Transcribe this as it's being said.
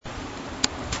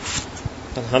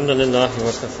الحمد لله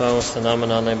وكفى والسلام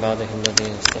على عباده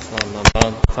الذين اصطفى أما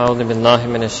بعد فأعوذ بالله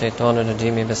من الشيطان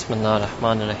الرجيم بسم الله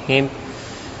الرحمن الرحيم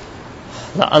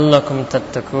لعلكم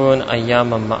تتقون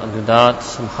أياما معدودات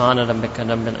سبحان ربك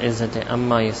رب العزة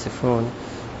عما يصفون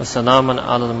وسلام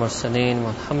على المرسلين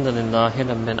والحمد لله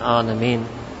رب العالمين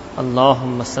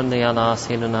اللهم صل على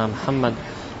سيدنا محمد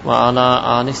وعلى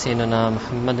آل سيدنا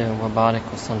محمد وبارك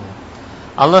وسلم.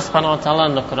 Allah subhanahu wa ta'ala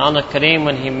in the Quran al-Kareem,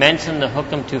 when He mentioned the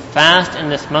hukm to fast in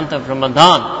this month of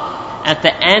Ramadan, at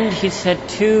the end He said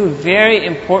two very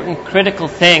important critical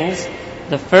things.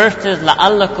 The first is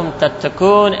لَعَلَّكُمْ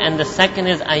تَتَّقُونَ, and the second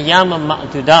is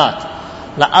أَيَّامًا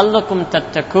مَعْدُودَاتٍ. لَعَلَّكُمْ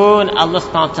تَتَّقُونَ, Allah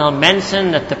subhanahu wa ta'ala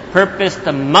mentioned that the purpose,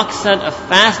 the maqsad of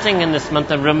fasting in this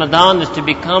month of Ramadan is to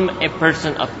become a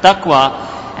person of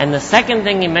taqwa. And the second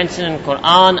thing He mentioned in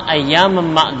Quran, أَيَّامًا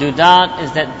مَعْدُودَاتٍ,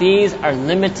 is that these are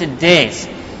limited days.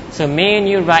 So me and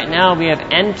you right now, we have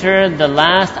entered the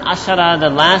last ashara, the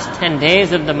last 10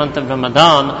 days of the month of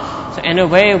Ramadan. So in a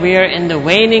way, we are in the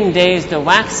waning days, the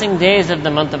waxing days of the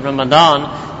month of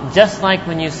Ramadan. Just like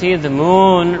when you see the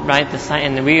moon, right,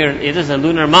 it is a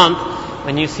lunar month.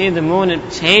 When you see the moon,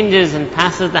 it changes and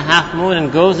passes the half moon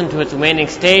and goes into its waning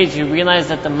stage. You realize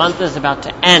that the month is about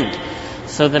to end.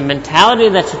 So the mentality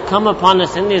that should come upon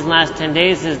us in these last 10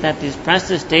 days is that these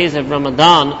precious days of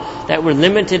Ramadan, that were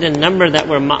limited in number, that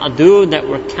were ma'adud, that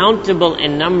were countable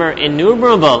in number,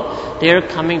 innumerable, they are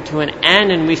coming to an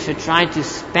end, and we should try to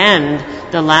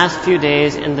spend the last few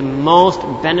days in the most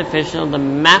beneficial, the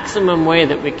maximum way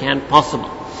that we can possible.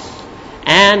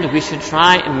 And we should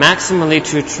try maximally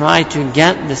to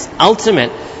get this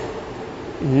ultimate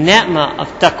ni'mah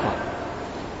of taqwa.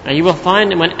 Now you will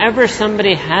find that whenever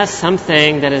somebody has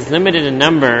something that is limited in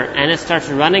number and it starts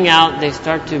running out, they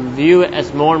start to view it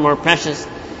as more and more precious.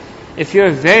 If you're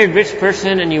a very rich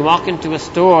person and you walk into a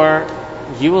store,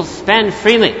 you will spend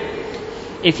freely.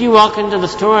 If you walk into the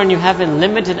store and you have a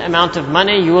limited amount of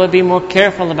money, you will be more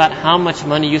careful about how much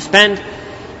money you spend.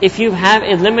 If you have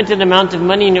a limited amount of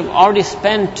money and you've already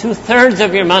spent 2/3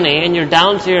 of your money and you're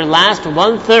down to your last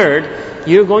 1/3,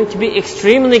 you're going to be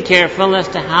extremely careful as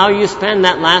to how you spend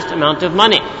that last amount of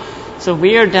money. So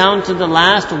we are down to the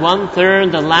last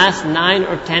 1/3, the last 9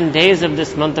 or 10 days of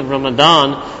this month of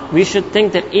Ramadan. We should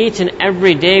think that each and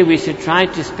every day we should try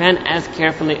to spend as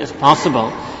carefully as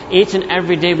possible. Each and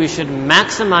every day we should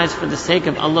maximize for the sake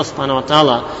of Allah subhanahu wa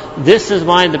ta'ala. This is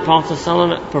why the Prophet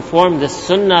ﷺ performed the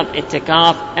sunnah of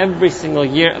itikaf every single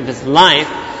year of his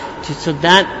life, so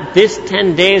that this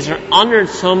 10 days are honored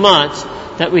so much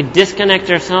that we disconnect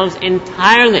ourselves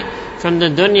entirely from the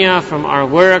dunya, from our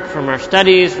work, from our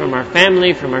studies, from our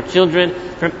family, from our children,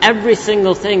 from every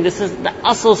single thing. This is the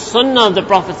asl sunnah of the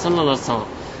Prophet ﷺ.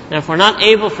 Now if we're not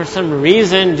able for some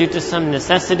reason, due to some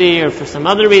necessity or for some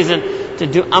other reason, to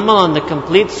do amal on the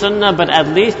complete sunnah, but at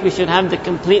least we should have the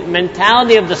complete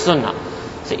mentality of the sunnah.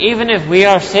 So even if we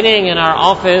are sitting in our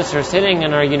office or sitting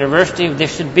in our university, there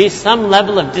should be some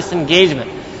level of disengagement,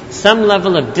 some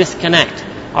level of disconnect.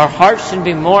 Our hearts should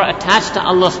be more attached to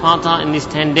Allah subhanahu wa ta'ala in these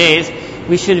 10 days.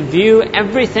 We should view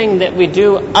everything that we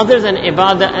do other than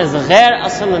ibadah as ghair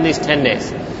asl in these 10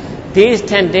 days. These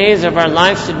 10 days of our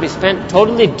life should be spent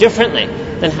totally differently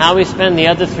than how we spend the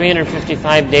other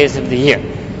 355 days of the year.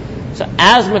 So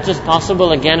as much as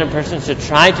possible, again, a person should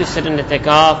try to sit in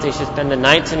itikaf. They should spend the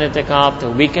nights in itikaf, the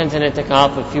weekends in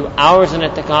itikaf, a few hours in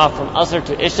itikaf, from Asr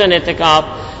to Isha in itikaf.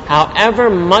 However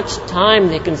much time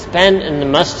they can spend in the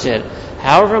masjid,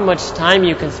 however much time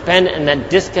you can spend in that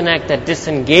disconnect, that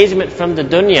disengagement from the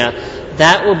dunya,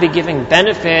 that will be giving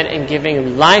benefit and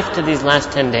giving life to these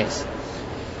last 10 days.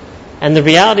 And the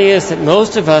reality is that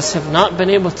most of us have not been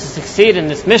able to succeed in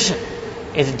this mission.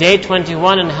 It's day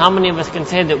 21, and how many of us can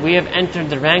say that we have entered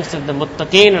the ranks of the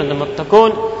muttaqeen or the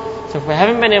muttaqoon? So if we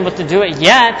haven't been able to do it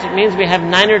yet, it means we have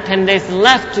 9 or 10 days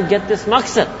left to get this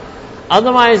maqsad.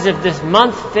 Otherwise, if this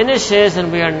month finishes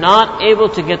and we are not able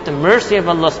to get the mercy of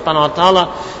Allah subhanahu wa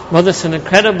ta'ala, well, there's an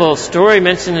incredible story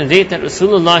mentioned in Hadith that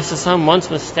Rasulullah ﷺ once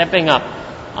was stepping up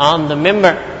on the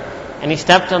mimbar, and he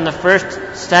stepped on the first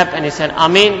step and he said,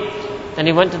 Ameen. Then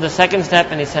he went to the second step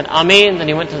and he said, Ameen. Then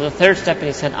he went to the third step and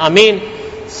he said, Ameen.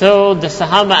 So the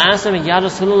Sahaba asked him, Ya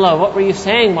Rasulullah, what were you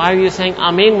saying? Why were you saying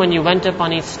Ameen when you went up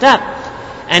on each step?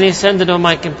 And he said that, oh,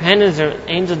 my companions, or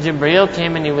Angel Jibreel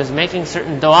came and he was making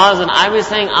certain du'as, and I was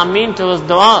saying Ameen to those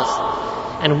du'as.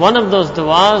 And one of those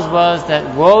du'as was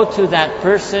that, woe to that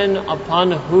person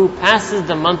upon who passes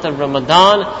the month of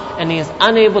Ramadan and he is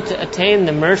unable to attain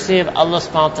the mercy of Allah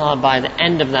subhanahu wa ta'ala by the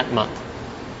end of that month.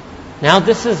 Now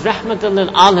this is Rahmatul lil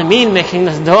Alameen making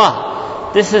this dua.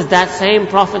 This is that same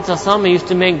Prophet ﷺ used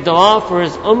to make dua for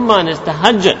his ummah and his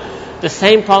tahajjud. The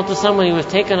same Prophet ﷺ, when he was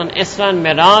taken on Isra and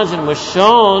Miraj and was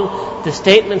shown the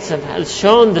statements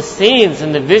shown the scenes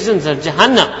and the visions of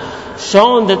Jahannam,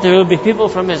 shown that there will be people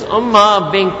from his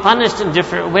ummah being punished in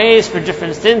different ways for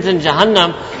different sins in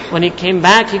Jahannam. When he came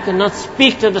back, he could not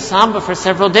speak to the Sahaba for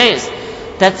several days.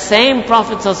 That same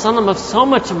Prophet ﷺ of so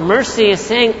much mercy is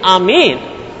saying Ameen.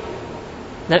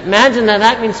 That imagine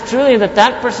that means truly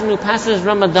that person who passes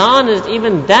Ramadan is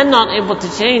even then not able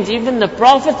to change. Even the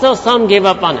Prophet ﷺ gave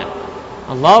up on him.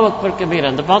 Allahu Akbar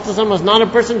Kabira. The Prophet ﷺ was not a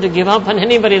person to give up on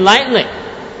anybody lightly.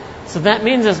 So that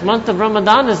means this month of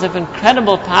Ramadan is of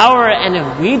incredible power, and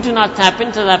if we do not tap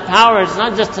into that power, it's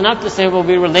not just enough to say, well,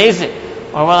 we were lazy,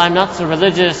 or well, I'm not so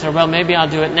religious, or well, maybe I'll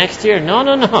do it next year. No.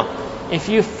 If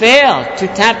you fail to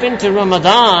tap into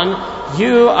Ramadan,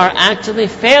 you are actually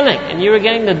failing, and you are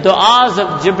getting the du'as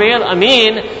of Jibreel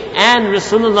Ameen and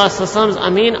Rasulullah Sallallahu Alaihi Wasallam's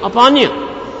Ameen upon you.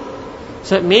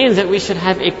 So it means that we should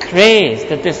have a craze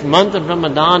that this month of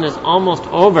Ramadan is almost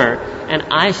over, and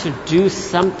I should do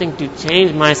something to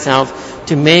change myself,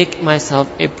 to make myself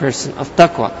a person of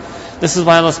taqwa. This is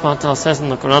why Allah subhanahu wa ta'ala says in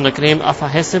the Quran al-Kareem,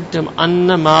 أَفَحِسِبْتُمْ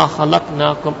أَنَّمَا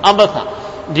خَلَقْنَاكُمْ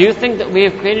أَبَثًا. Do you think that we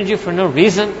have created you for no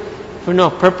reason, for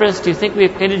no purpose? Do you think we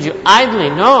have created you idly?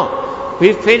 No.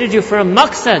 We've created you for a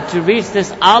maqsad, to reach this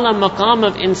a'la maqam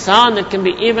of insan that can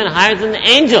be even higher than the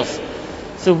angels.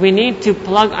 So we need to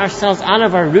plug ourselves out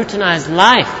of our routinized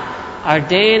life, our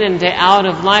day in and day out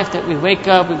of life, that we wake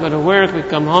up, we go to work, we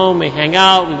come home, we hang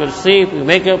out, we go to sleep, we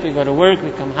wake up, we go to work,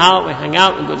 we come out, we hang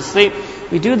out, we go to sleep.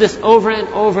 We do this over and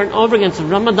over and over again. So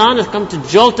Ramadan has come to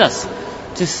jolt us,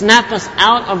 to snap us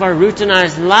out of our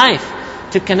routinized life,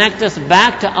 to connect us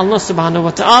back to Allah subhanahu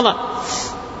wa ta'ala.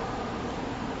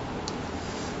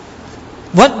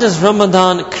 What does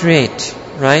Ramadan create,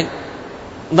 right?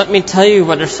 Let me tell you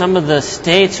what are some of the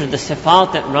states or the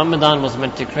sifat that Ramadan was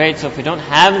meant to create. So if we don't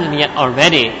have them yet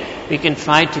already, we can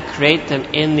try to create them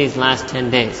in these last 10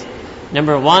 days.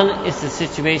 Number one is the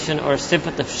situation or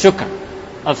sifat of shukr,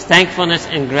 of thankfulness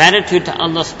and gratitude to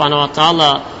Allah subhanahu wa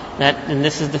ta'ala. And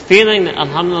this is the feeling that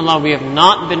alhamdulillah, we have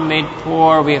not been made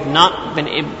poor, we have not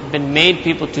been made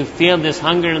people to feel this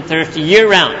hunger and thirst year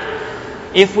round.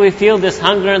 If we feel this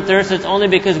hunger and thirst, it's only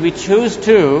because we choose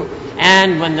to,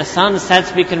 and when the sun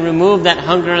sets, we can remove that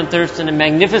hunger and thirst in a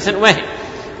magnificent way,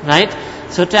 right?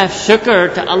 So to have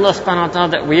shukr to Allah subhanahu wa ta'ala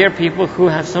that we are people who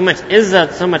have so much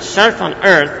izzat, so much sharaf on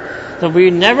earth, that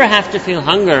we never have to feel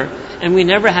hunger, and we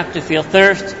never have to feel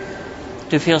thirst.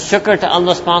 To feel shukr to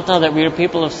Allah subhanahu wa ta'ala that we are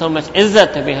people of so much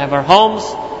izzat, that we have our homes,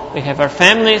 we have our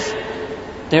families.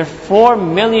 There are 4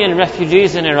 million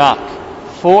refugees in Iraq.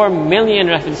 4 million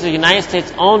refugees. This is the United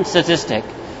States' own statistic.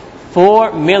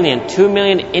 4 million. 2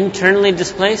 million internally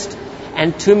displaced,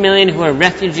 and 2 million who are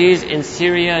refugees in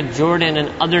Syria, Jordan,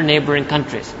 and other neighboring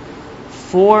countries.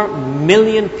 4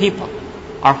 million people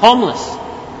are homeless,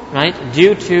 right,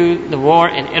 due to the war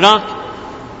in Iraq.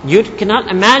 You cannot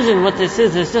imagine what this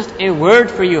is. It's just a word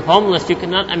for you, homeless. You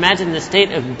cannot imagine the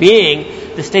state of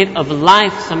being, the state of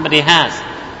life somebody has.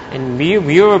 And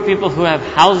we are people who have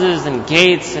houses and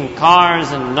gates and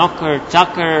cars and knocker,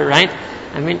 chakar, right?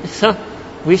 So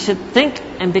we should think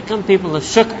and become people of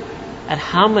shukr at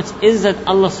how much izzat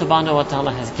Allah subhanahu wa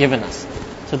ta'ala has given us.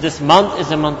 So this month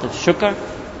is a month of shukr.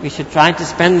 We should try to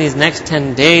spend these next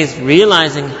 10 days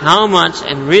realizing how much,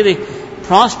 and really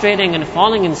prostrating and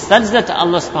falling in sajda to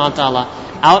Allah subhanahu wa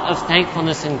ta'ala out of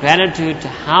thankfulness and gratitude to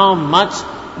how much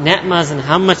ni'mas and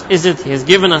how much izzat He has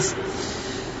given us.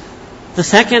 The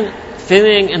second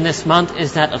feeling in this month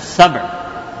is that of sabr.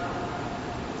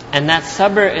 And that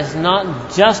sabr is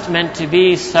not just meant to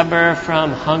be sabr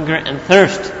from hunger and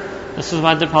thirst. This is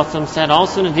why the Prophet said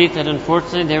also in a hadith that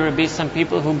unfortunately there will be some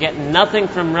people who get nothing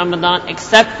from Ramadan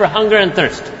except for hunger and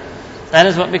thirst. That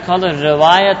is what we call a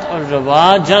riwayat or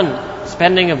rawajan,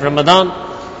 spending of Ramadan.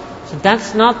 So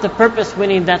that's not the purpose we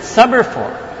need that sabr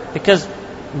for, because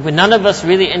none of us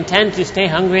really intend to stay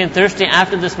hungry and thirsty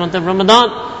after this month of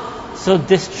Ramadan. So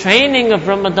this training of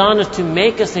Ramadan is to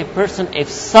make us a person of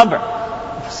sabr.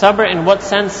 Sabr in what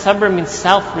sense? Sabr means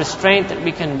self-restraint, that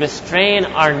we can restrain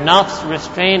our nafs,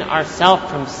 restrain ourselves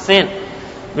from sin,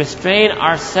 restrain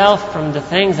ourselves from the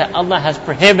things that Allah has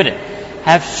prohibited.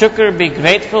 Have shukr, be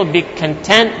grateful, be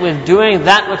content with doing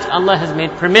that which Allah has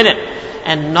made permitted,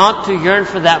 and not to yearn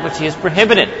for that which He has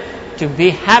prohibited. To be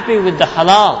happy with the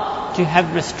halal, to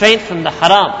have restraint from the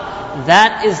haram.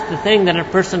 That is the thing that a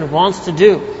person wants to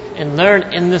do and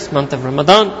learn in this month of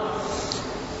Ramadan.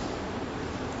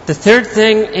 The third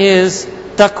thing is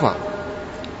taqwa.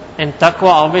 And taqwa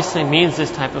obviously means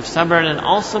this type of sabr, and it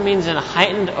also means a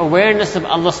heightened awareness of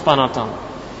Allah subhanahu wa ta'ala.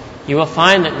 You will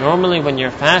find that normally when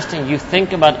you're fasting, you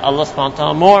think about Allah subhanahu wa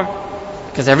ta'ala more.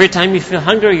 Because every time you feel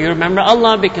hungry, you remember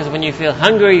Allah. Because when you feel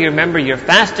hungry, you remember you're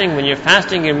fasting. When you're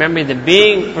fasting, you remember the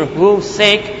being for whose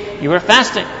sake you are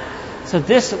fasting. So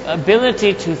this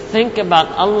ability to think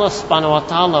about Allah subhanahu wa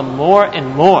ta'ala more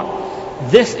and more,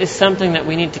 this is something that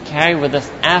we need to carry with us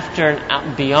after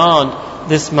and beyond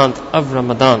this month of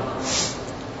Ramadan.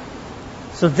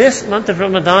 So this month of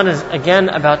Ramadan is again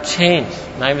about change.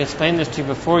 And I've explained this to you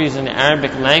before using the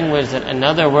Arabic language, that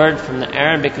another word from the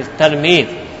Arabic is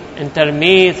tarmeed. And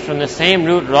tarmeed from the same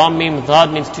root, ra mim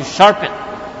dhad, means to sharpen.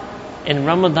 In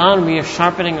Ramadan we are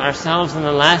sharpening ourselves, and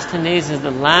the last 10 days is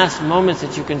the last moments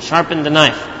that you can sharpen the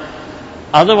knife.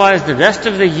 Otherwise the rest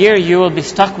of the year you will be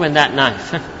stuck with that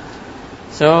knife.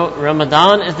 So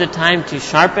Ramadan is the time to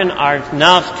sharpen our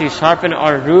nafs, to sharpen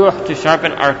our ruh, to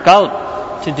sharpen our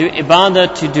qalb, to do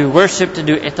ibadah, to do worship, to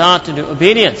do itaat, to do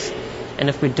obedience. And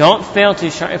if we fail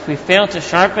to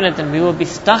sharpen it, then we will be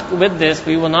stuck with this.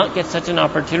 We will not get such an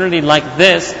opportunity like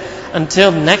this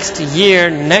until next year,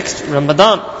 next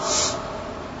Ramadan.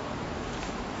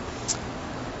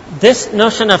 This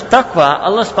notion of taqwa,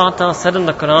 Allah subhanahu wa ta'ala said in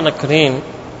the Quran al-Kareem,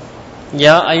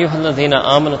 Ya ayyuhalladhina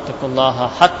amanu taqullaha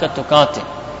haqqa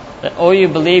tuqati. That, oh, you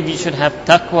believe, you should have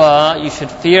taqwa, you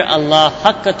should fear Allah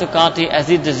haqqa tuqati, as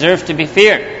He deserves to be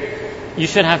feared. You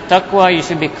should have taqwa, you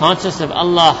should be conscious of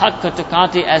Allah haqqa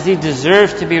tuqati, as He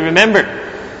deserves to be remembered.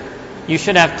 You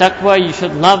should have taqwa, you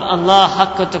should love Allah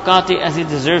haqqa tuqati, as He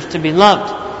deserves to be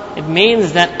loved. It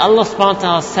means that Allah subhanahu wa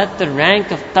ta'ala set the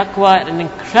rank of taqwa at an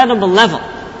incredible level,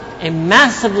 a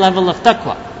massive level of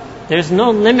taqwa. There's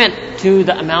no limit to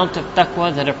the amount of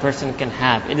taqwa that a person can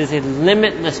have. It is a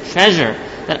limitless treasure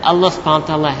that Allah subhanahu wa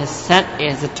ta'ala has set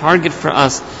as a target for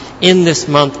us in this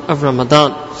month of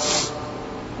Ramadan.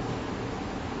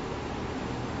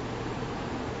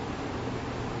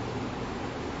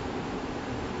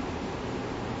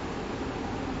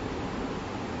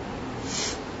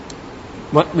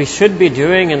 What we should be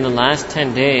doing in the last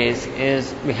 10 days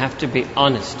is we have to be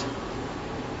honest.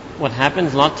 What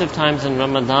happens lots of times in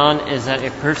Ramadan is that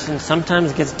a person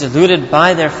sometimes gets deluded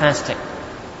by their fasting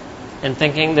and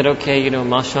thinking that, okay,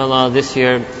 mashallah, this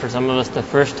year, for some of us, the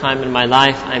first time in my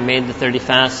life, I made the 30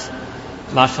 fasts.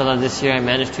 Mashallah, this year I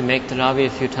managed to make Taraweeh a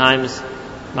few times.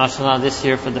 Mashallah, this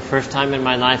year, for the first time in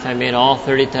my life, I made all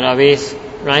 30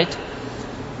 Taraweehs, right?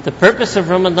 The purpose of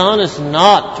Ramadan is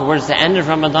not, towards the end of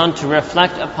Ramadan, to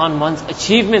reflect upon one's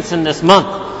achievements in this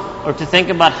month, or to think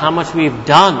about how much we've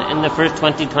done in the first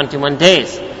 21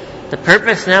 days. The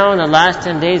purpose now in the last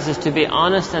 10 days is to be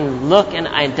honest and look and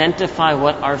identify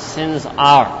what our sins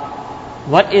are.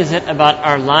 What is it about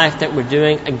our life that we're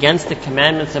doing against the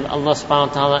commandments of Allah subhanahu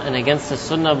wa ta'ala and against the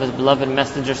sunnah of His beloved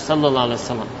Messenger sallallahu alaihi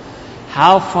wasallam?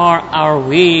 How far are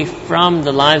we from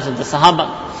the lives of the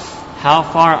Sahaba? How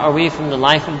far are we from the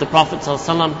life of the Prophet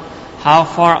ﷺ? How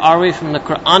far are we from the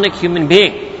Quranic human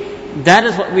being? That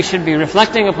is what we should be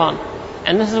reflecting upon.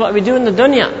 And this is what we do in the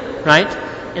dunya,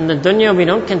 right? In the dunya we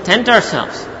don't content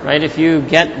ourselves, right? If you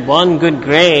get one good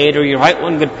grade or you write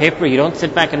one good paper, you don't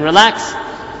sit back and relax.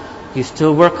 You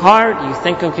still work hard. You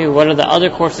think, okay, what are the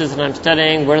other courses that I'm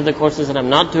studying? What are the courses that I'm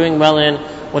not doing well in?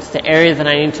 What's the area that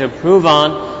I need to improve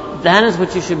on? That is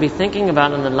what you should be thinking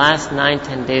about in the last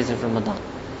 9-10 days of Ramadan.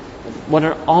 What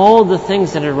are all the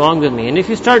things that are wrong with me? And if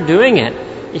you start doing it,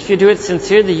 if you do it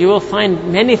sincerely, you will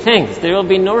find many things. There will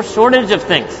be no shortage of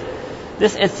things.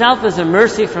 This itself is a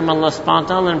mercy from Allah subhanahu wa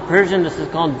ta'ala. In Persian, this is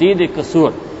called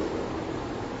Deed-e-Qasur.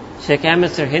 Shaykh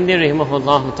Ahmed Sirhindi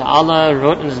rahimahullah ta'ala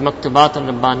wrote in his Maktubat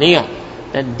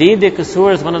al-Rabbaniyah that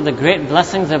Deed-e-Qasur is one of the great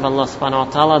blessings of Allah subhanahu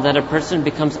wa ta'ala, that a person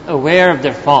becomes aware of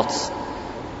their faults.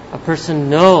 A person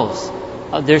knows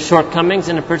of their shortcomings,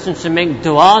 and a person should make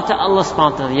dua to Allah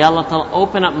subhanahu wa ta'ala. Ya Allah ta'ala,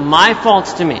 open up my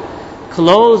faults to me.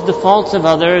 Close the faults of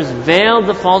others, veil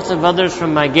the faults of others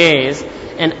from my gaze,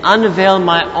 and unveil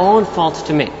my own faults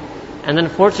to me. And the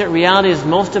unfortunate reality is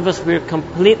most of us, we're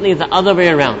completely the other way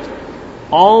around.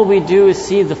 All we do is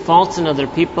see the faults in other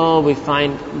people. We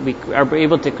are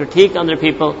able to critique other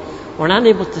people. We're not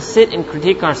able to sit and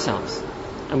critique ourselves.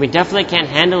 And we definitely can't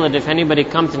handle it if anybody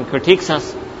comes and critiques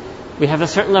us. We have a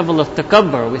certain level of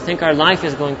takabbur. We think our life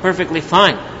is going perfectly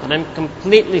fine, but I'm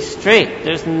completely straight.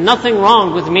 There's nothing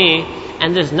wrong with me,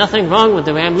 and there's nothing wrong with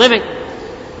the way I'm living.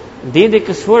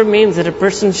 Deed-e-Qasur means that a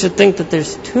person should think that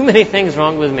there's too many things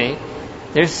wrong with me.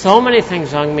 There's so many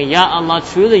things wrong with me. Ya Allah,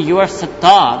 truly you are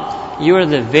Sattar. You are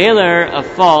the veiler of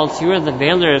faults. You are the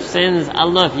veiler of sins.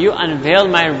 Allah, if you unveil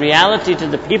my reality to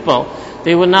the people,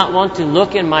 they would not want to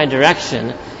look in my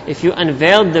direction. If you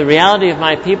unveiled the reality of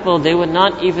my people, they would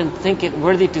not even think it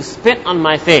worthy to spit on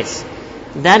my face.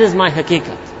 That is my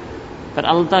haqiqat. But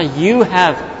Allah, you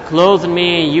have clothed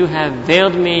me, you have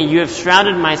veiled me, you have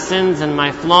shrouded my sins and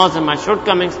my flaws and my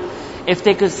shortcomings. If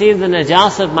they could see the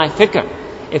najasa of my fikr,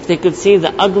 if they could see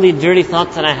the ugly, dirty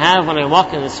thoughts that I have when I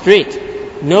walk in the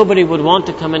street, nobody would want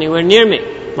to come anywhere near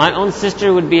me. My own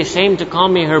sister would be ashamed to call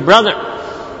me her brother.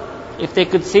 If they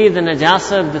could see the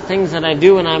najasa of the things that I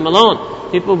do when I'm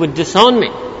alone, people would disown me.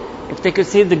 If they could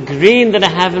see the greed that I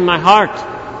have in my heart,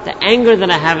 the anger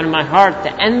that I have in my heart,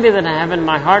 the envy that I have in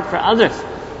my heart for others,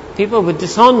 people would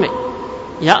disown me.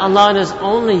 Ya Allah, it is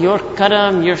only your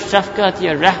karam, your shafqat,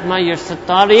 your rahmah, your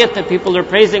sattariyat that people are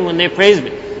praising when they praise me.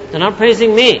 They're not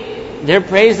praising me. They're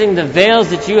praising the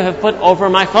veils that you have put over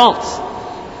my faults.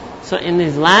 So in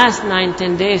these last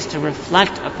 9-10 days to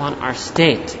reflect upon our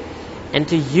state and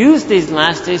to use these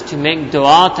last days to make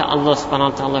dua to Allah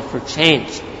subhanahu wa ta'ala for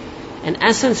change. In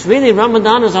essence, really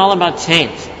Ramadan is all about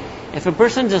change. If a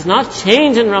person does not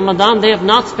change in Ramadan, they have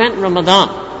not spent Ramadan.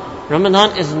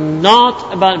 Ramadan is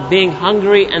not about being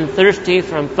hungry and thirsty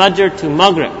from Fajr to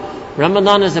Maghrib.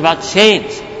 Ramadan is about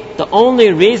change. The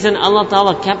only reason Allah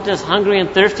Ta'ala kept us hungry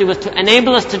and thirsty was to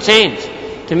enable us to change,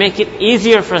 to make it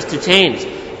easier for us to change,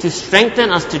 to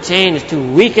strengthen us to change,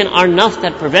 to weaken our nafs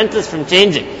that prevent us from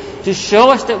changing, to show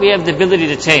us that we have the ability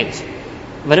to change.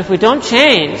 But if we don't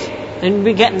change, then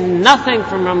we get nothing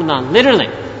from Ramadan. Literally,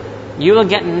 you will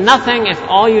get nothing if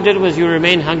all you did was you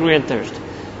remain hungry and thirsty.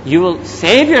 You will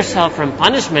save yourself from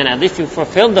punishment, at least you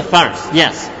fulfilled the farz,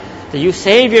 yes. So you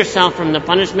save yourself from the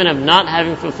punishment of not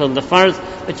having fulfilled the farz,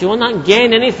 but you will not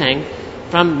gain anything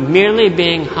from merely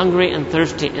being hungry and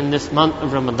thirsty in this month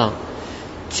of Ramadan.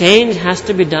 Change has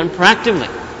to be done proactively.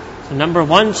 So number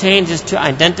one change is to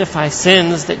identify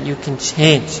sins that you can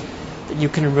change, that you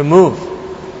can remove.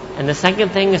 And the second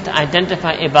thing is to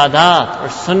identify ibadat or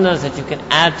sunnahs that you can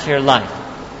add to your life.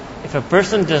 If a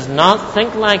person does not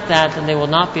think like that, then they will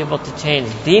not be able to change.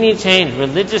 Deeni change,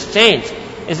 religious change,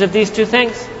 is of these two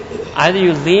things. Either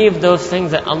you leave those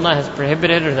things that Allah has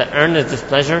prohibited or that earn His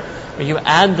displeasure, or you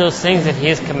add those things that He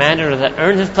has commanded or that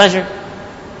earn His pleasure.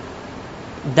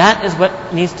 That is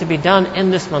what needs to be done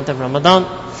in this month of Ramadan.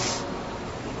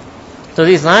 So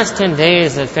these last 10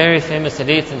 days, a very famous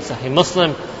hadith in Sahih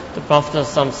Muslim, the Prophet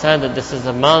ﷺ said that this is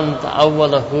a month,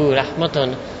 awwalahu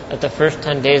rahmatun, that the first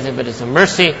 10 days of it is a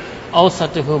mercy,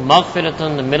 awsatuhu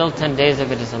maghfiratun, the middle 10 days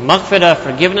of it is a maghfirah,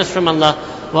 forgiveness from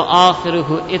Allah, wa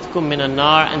akhiruhu itkum minan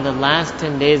nar, and the last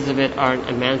 10 days of it are an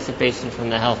emancipation from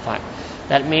the hellfire.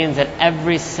 That means that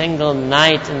every single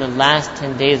night in the last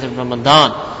 10 days of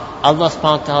Ramadan, Allah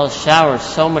subhanahu wa ta'ala showers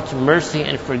so much mercy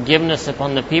and forgiveness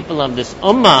upon the people of this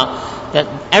ummah that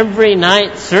every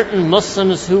night certain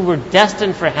Muslims who were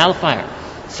destined for hellfire,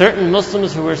 certain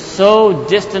Muslims who were so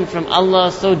distant from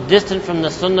Allah, so distant from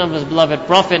the sunnah of His beloved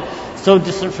Prophet, so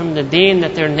distant from the deen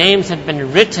that their names had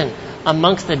been written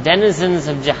amongst the denizens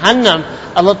of Jahannam,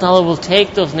 Allah Ta'ala will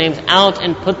take those names out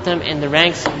and put them in the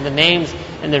ranks of the names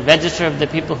in the register of the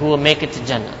people who will make it to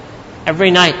Jannah.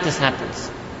 Every night this happens.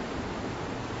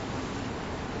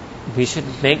 We should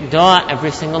make dua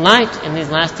every single night in these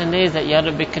last 10 days that, Ya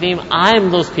Rabbi Kareem, I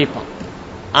am those people.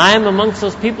 I am amongst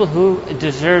those people who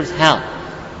deserves hell.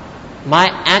 My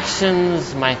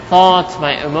actions, my thoughts,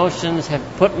 my emotions have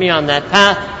put me on that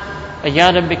path. But Ya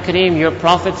Rabbi Kareem, your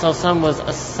Prophet ﷺ was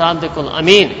as-sadiqul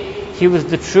ameen. He was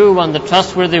the true one, the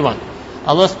trustworthy one.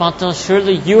 Allah subhanahu wa ta'ala,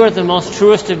 surely you are the most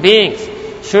truest of beings.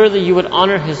 Surely you would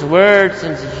honor His word,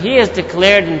 since He has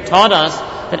declared and taught us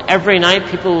that every night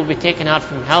people will be taken out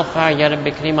from hellfire. Ya Rabbi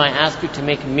Kareem, I ask you to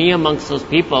make me amongst those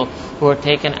people who are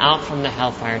taken out from the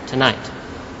hellfire tonight.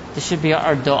 This should be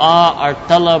our dua, our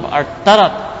talab, our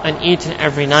tarab on each and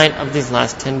every night of these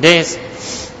last 10 days.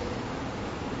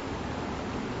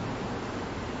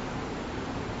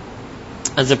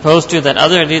 As opposed to that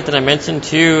other hadith that I mentioned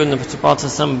to you in the Prophet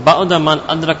ﷺ, ba'uda man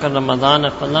adraka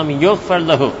ramadana falam yughfar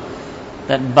lahu.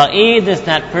 That ba'id is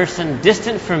that person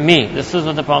distant from me. This is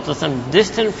what the Prophet ﷺ,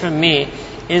 distant from me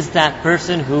is that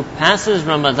person who passes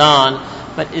Ramadan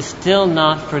but is still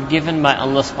not forgiven by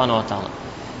Allah subhanahu wa ta'ala.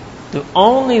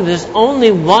 There's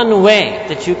only one way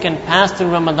that you can pass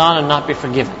through Ramadan and not be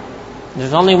forgiven.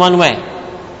 There's only one way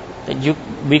that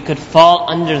we could fall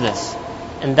under this,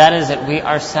 and that is that we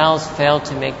ourselves fail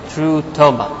to make true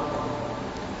tawbah.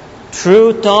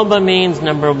 True tawbah means,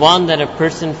 number one, that a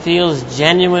person feels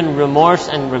genuine remorse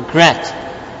and regret.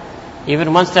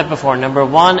 Even one step before. Number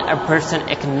one, a person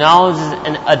acknowledges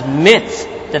and admits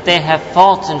that they have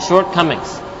faults and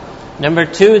shortcomings. Number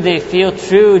two, they feel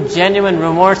true, genuine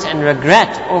remorse and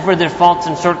regret over their faults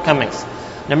and shortcomings.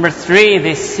 Number three,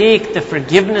 they seek the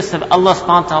forgiveness of Allah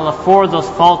subhanahu wa ta'ala for those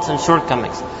faults and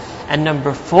shortcomings. And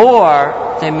number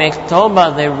four, they make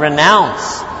tawbah, they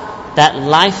renounce that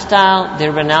lifestyle, they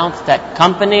renounce that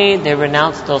company, they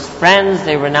renounce those friends,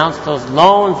 they renounce those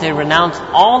loans, they renounce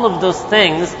all of those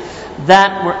things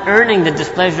that were earning the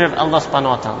displeasure of Allah subhanahu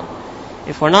wa ta'ala.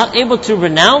 If we're not able to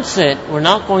renounce it, we're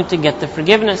not going to get the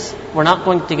forgiveness. We're not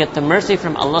going to get the mercy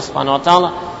from Allah subhanahu wa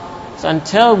ta'ala. So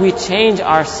until we change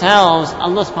ourselves,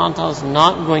 Allah subhanahu wa ta'ala is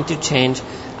not going to change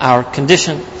our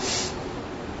condition.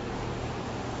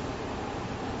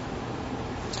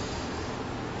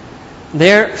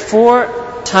 There are four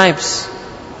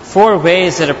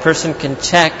ways that a person can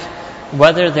check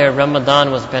whether their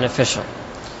Ramadan was beneficial.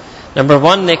 Number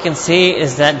one, they can see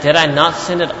is that, did I not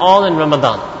sin at all in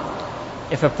Ramadan?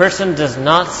 If a person does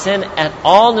not sin at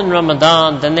all in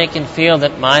Ramadan, then they can feel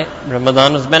that my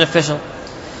Ramadan was beneficial.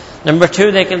 Number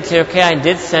two, they can say, okay, I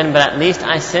did sin, but at least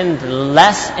I sinned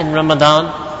less in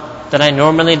Ramadan than I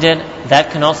normally did.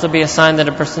 That can also be a sign that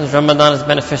a person's Ramadan is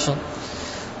beneficial.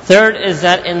 Third is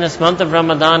that in this month of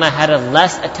Ramadan, I had a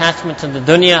less attachment to the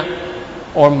dunya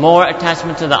or more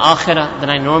attachment to the akhirah than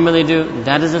I normally do.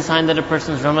 That is a sign that a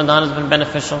person's Ramadan has been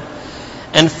beneficial.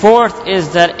 And fourth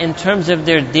is that in terms of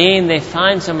their deen, they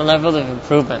find some level of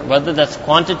improvement. Whether that's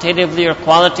quantitatively or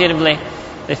qualitatively,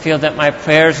 they feel that my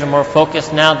prayers are more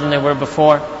focused now than they were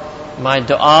before. My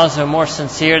du'as are more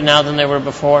sincere now than they were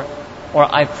before. Or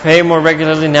I pray more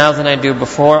regularly now than I do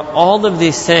before. All of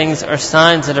these things are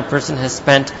signs that a person has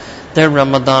spent their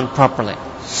Ramadan properly.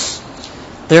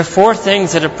 There are four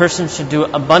things that a person should do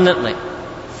abundantly.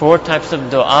 Four types of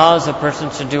du'as a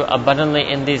person should do abundantly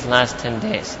in these last 10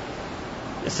 days.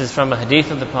 This is from a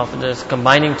hadith of the Prophet. It's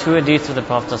combining two hadiths of the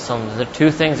Prophet. There are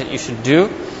two things that you should do,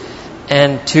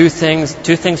 and two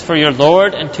things for your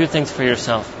Lord and two things for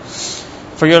yourself.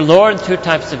 For your Lord, two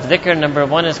types of dhikr. Number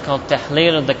one is called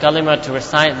tahleel of the kalima, to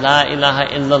recite La ilaha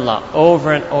illallah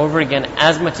over and over again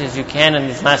as much as you can in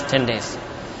these last 10 days.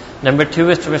 Number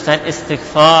two is to recite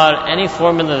istighfar, any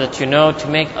formula that you know, to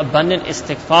make abundant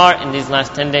istighfar in these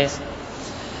last 10 days.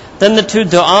 Then the two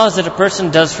du'as that a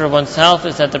person does for oneself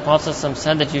is that the Prophet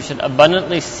said that you should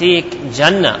abundantly seek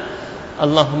Jannah.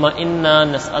 Allahumma inna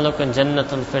nas'aluka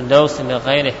jannatul firdaus bi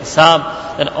ghayri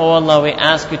hisab. That, oh Allah, we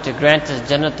ask you to grant us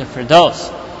Jannatul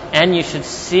Firdaus. And you should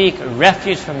seek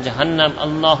refuge from Jahannam.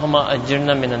 Allahumma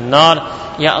ajirna minan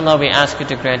nar. Ya Allah, we ask you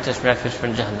to grant us refuge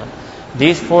from Jahannam.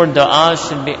 These four du'as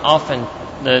should be often,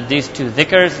 these two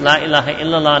dhikrs, La ilaha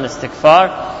illallah and istighfar,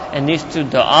 and these two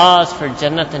du'as for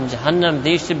Jannat and Jahannam,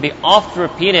 these should be oft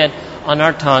repeated on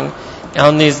our tongue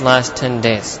on these last 10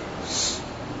 days.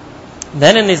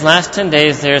 Then in these last 10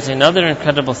 days, there's another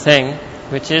incredible thing,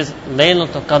 which is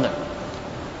Laylatul Qadr.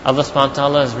 Allah subhanahu wa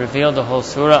ta'ala has revealed the whole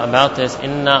surah about this.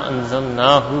 Inna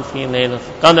anzalnahu fi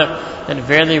Laylatul Qadr. That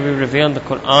verily we revealed the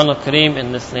Quran al-Kareem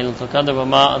in this Laylatul Qadr. Wa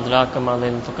ma adraka ma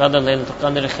Laylatul Qadr. Laylatul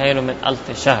Qadr khayru min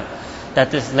alfi shahr.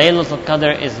 That this Laylatul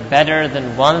Qadr is better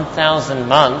than 1,000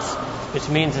 months, which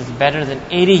means it's better than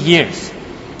 80 years.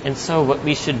 And so what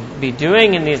we should be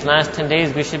doing in these last 10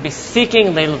 days, we should be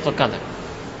seeking Laylatul Qadr.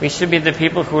 We should be the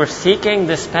people who are seeking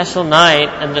this special night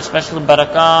and the special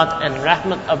barakat and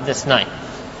rahmat of this night.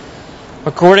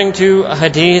 According to a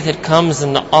hadith, it comes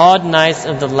in the odd nights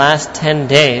of the last 10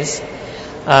 days.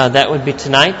 That would be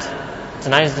tonight.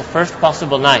 Tonight is the first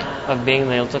possible night of being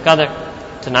Laylatul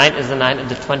Qadr. Tonight is the night of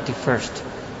the 21st,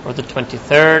 or the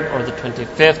 23rd, or the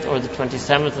 25th, or the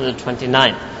 27th, or the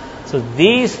 29th. So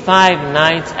these 5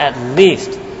 nights at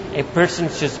least, a person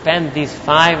should spend these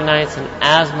 5 nights in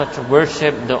as much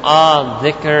worship, dua,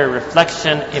 dhikr,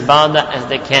 reflection, ibadah as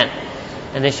they can.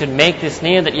 And they should make this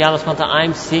niyyah that, Ya Allah subhanahu wa ta'ala,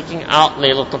 I'm seeking out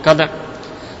Laylatul Qadr.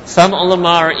 Some ulama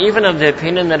are even of the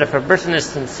opinion that if a person is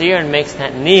sincere and makes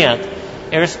that niyyat,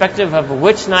 irrespective of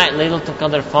which night Laylatul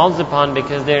Qadr falls upon,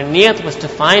 because their niyat was to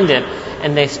find it,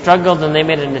 and they struggled and they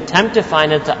made an attempt to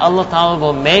find it, that Allah Ta'ala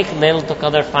will make Laylatul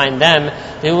Qadr find them,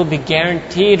 they will be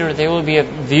guaranteed, or they will be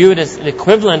viewed as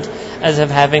equivalent as of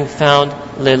having found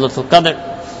Laylatul Qadr.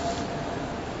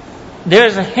 There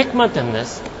is a hikmah in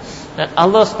this, that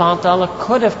Allah subhanahu wa ta'ala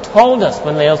could have told us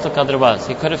when Laylatul Qadr was.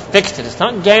 He could have fixed it. It's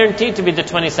not guaranteed to be the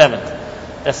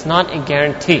 27th. That's not a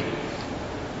guarantee.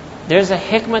 There's a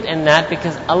hikmah in that,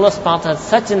 because Allah subhanahu wa ta'ala is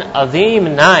such an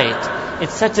azim night,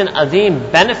 it's such an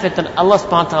azim benefit that Allah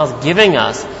subhanahu wa ta'ala is giving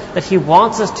us, that He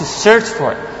wants us to search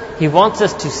for it. He wants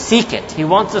us to seek it. He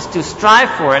wants us to strive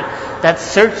for it. That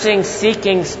searching,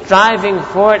 seeking, striving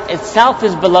for it itself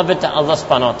is beloved to Allah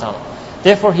subhanahu wa ta'ala.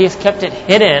 Therefore He has kept it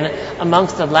hidden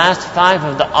amongst the last 5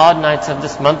 of the odd nights of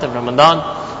this month of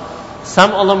Ramadan.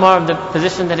 Some ulama are of the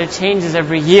position that it changes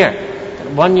every year.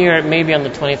 One year it may be on the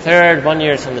 23rd, one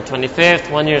year it's on the 25th,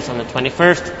 one year it's on the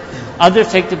 21st.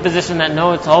 Others take the position that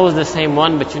no, it's always the same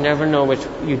one, but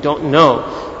you don't know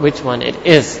which one it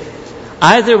is.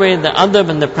 Either way, the adab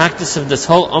and the practice of this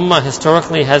whole ummah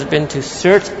historically has been to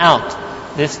search out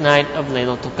this night of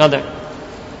Laylatul Qadr.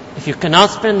 If you cannot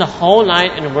spend the whole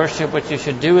night in worship, what you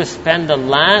should do is spend the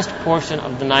last portion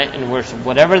of the night in worship,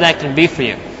 whatever that can be for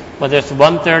you. Whether it's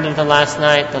 1/3 of the last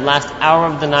night, the last hour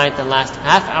of the night, the last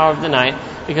half hour of the night,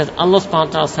 because Allah subhanahu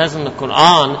wa ta'ala says in the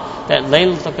Quran that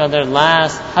Laylatul Qadr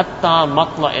lasts hatta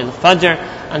matla'il fajr,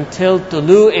 until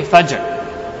tulu'i fajr.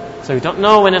 So we don't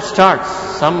know when it starts.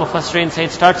 Some mufassirin say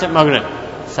it starts at Maghrib.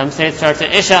 Some say it starts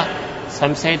at Isha.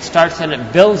 Some say it starts and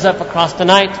it builds up across the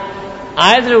night.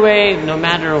 Either way, no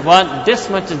matter what, this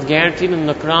much is guaranteed in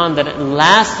the Quran, that it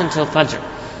lasts until Fajr.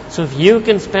 So if you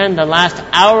can spend the last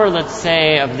hour, let's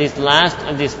say, of these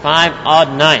 5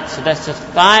 odd nights, so that's just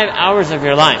 5 hours of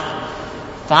your life.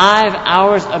 5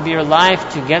 hours of your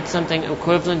life to get something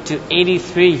equivalent to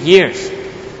 83 years.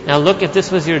 Now look, if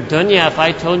this was your dunya, if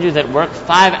I told you that work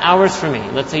 5 hours for me,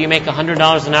 let's say you make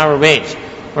 $100 an hour wage,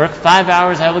 work 5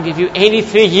 hours, I will give you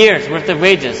 83 years worth of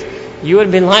wages. You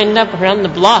would be lined up around the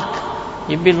block.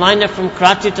 You'd be lined up from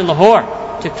Karachi to Lahore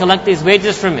to collect these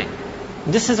wages from me.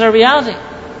 This is our reality,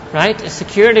 right? A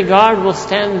security guard will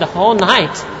stand the whole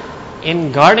night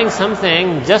in guarding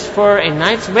something just for a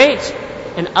night's wage.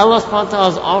 And Allah subhanahu wa ta'ala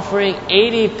is offering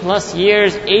 80 plus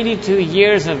years, 82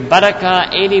 years of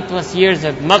barakah, 80 plus years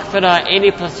of maghfirah,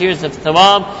 80 plus years of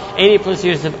thawab, 80 plus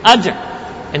years of ajr.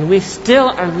 And we still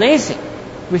are lazy.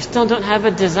 We still don't have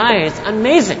a desire. It's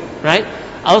amazing, right?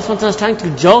 Allah subhanahu wa ta'ala is trying to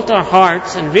jolt our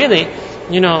hearts. And really,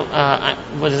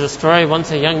 what is a story?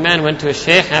 Once a young man went to a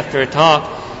sheikh after a talk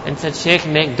and said, "Sheikh,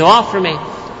 make dua for me."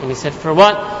 And he said, "For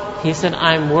what?" He said,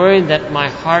 "I'm worried that my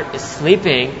heart is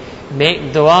sleeping.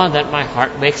 Make dua that my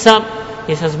heart wakes up."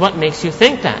 He says, "What makes you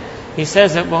think that?" He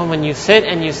says that, well, when you sit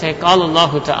and you say, "Qala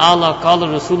Allahu Ta'ala, Qala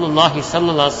Rasulullah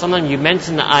Sallallahu Alaihi Wasallam," you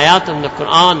mention the ayat of the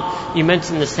Quran, you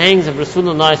mention the sayings of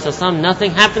Rasulullah Sallallahu Alaihi Wasallam,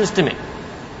 nothing happens to me.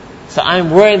 So I'm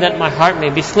worried that my heart may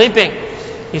be sleeping.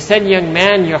 He said, "Young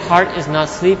man, your heart is not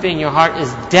sleeping, your heart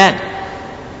is dead.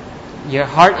 Your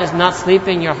heart is not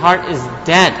sleeping, your heart is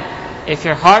dead. If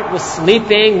your heart was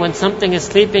sleeping, when something is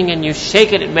sleeping and you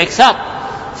shake it, it wakes up.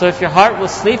 So if your heart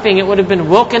was sleeping, it would have been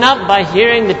woken up by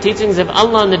hearing the teachings of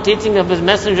Allah and the teaching of His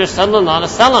Messenger Sallallahu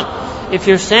Alaihi Wasallam. If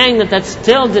you're saying that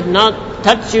still did not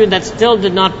touch you, that still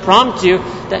did not prompt you,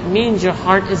 that means your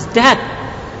heart is dead."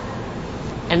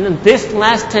 And then this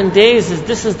last 10 days,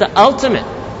 this is the ultimate.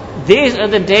 These are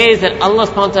the days that Allah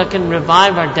subhanahu wa ta'ala can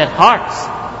revive our dead hearts.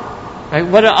 Right?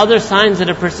 What are other signs that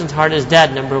a person's heart is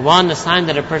dead? Number one, the sign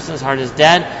that a person's heart is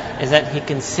dead is that he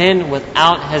can sin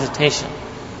without hesitation.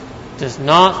 Does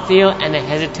not feel any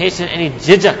hesitation, any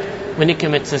jijak when he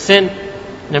commits a sin.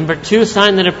 Number two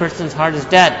sign that a person's heart is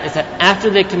dead is that after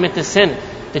they commit the sin,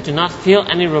 they do not feel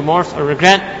any remorse or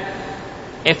regret.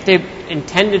 If they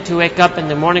intended to wake up in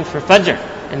the morning for Fajr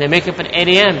and they wake up at 8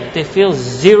 a.m., they feel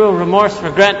zero remorse,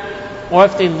 regret. Or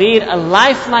if they lead a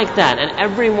life like that and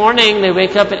every morning they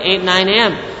wake up at 8, 9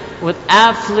 a.m. with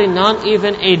absolutely not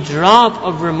even a drop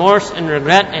of remorse and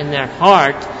regret in their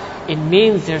heart, it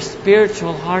means their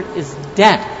spiritual heart is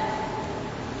dead.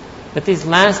 But these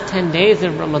last 10 days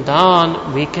of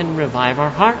Ramadan, we can revive our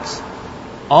hearts.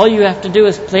 All you have to do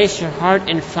is place your heart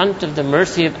in front of the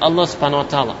mercy of Allah subhanahu wa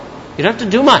ta'ala. You don't have to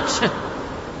do much.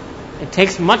 It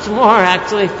takes much more,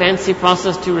 actually, fancy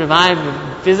process to revive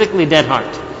a physically dead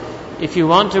heart. If you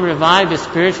want to revive a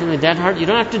spiritually dead heart, you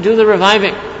don't have to do the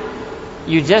reviving.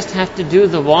 You just have to do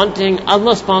the wanting.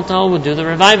 Allah subhanahu wa ta'ala will do the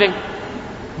reviving.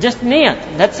 Just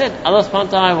niyat, that's it. Allah subhanahu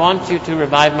wa ta'ala, I want you to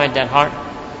revive my dead heart.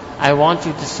 I want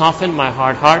you to soften my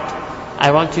hard heart.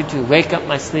 I want you to wake up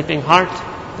my sleeping heart.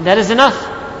 That is enough.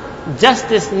 Just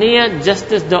this niyat, just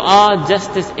this dua,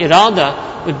 just this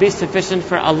irada would be sufficient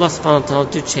for Allah subhanahu wa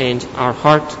ta'ala to change our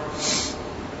heart.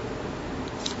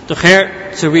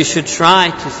 So we should try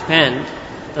to spend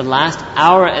the last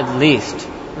hour at least,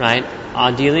 right,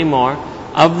 ideally more,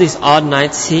 of these odd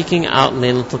nights seeking out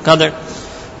Laylatul Qadr.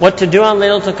 What to do on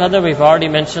Laylatul Qadr, we've already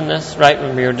mentioned this, right,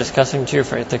 when we were discussing to you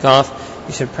for itikaf.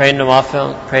 You should pray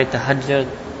nawafil, pray tahajjud,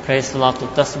 pray salatul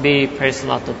tasbih, pray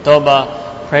salatul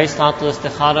tawbah, pray salatul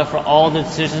istikhara for all the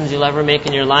decisions you'll ever make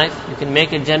in your life. You can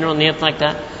make a general niyat like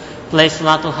that. Play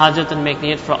salatul hajat and make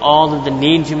niyat for all of the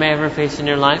needs you may ever face in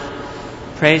your life.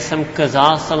 Pray some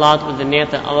qaza salat with the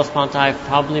niyat that Allah subhanahu wa ta'ala, I've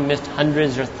probably missed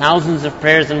hundreds or thousands of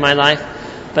prayers in my life,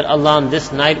 but Allah, on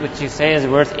this night which you say is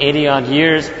worth 80 odd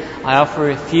years, I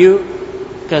offer a few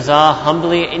qaza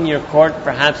humbly in your court.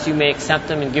 Perhaps you may accept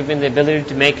them and give me the ability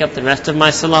to make up the rest of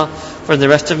my salah for the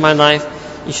rest of my life.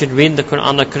 You should read the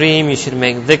Quran al-Kareem, you should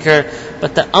make dhikr.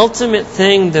 But the ultimate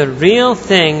thing, the real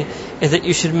thing, is that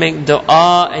you should make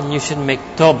dua and you should make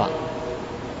tawbah.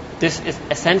 This is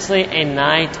essentially a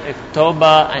night of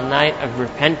tawbah, a night of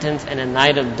repentance, and a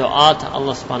night of dua to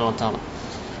Allah subhanahu wa ta'ala,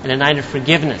 and a night of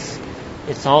forgiveness.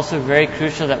 It's also very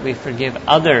crucial that we forgive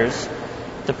others.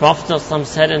 The Prophet ﷺ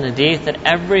said in hadith that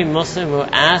every Muslim who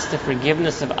asks the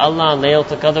forgiveness of Allah on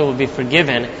Laylatul Qadr will be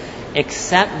forgiven,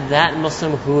 except that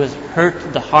Muslim who has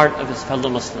hurt the heart of his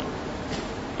fellow Muslim.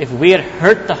 If we had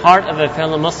hurt the heart of a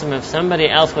fellow Muslim, if somebody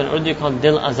else, what in Urdu called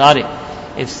dil azari,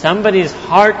 if somebody's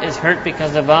heart is hurt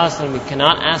because of us and we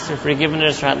cannot ask for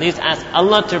forgiveness, or at least ask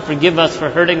Allah to forgive us for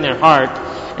hurting their heart,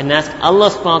 and ask Allah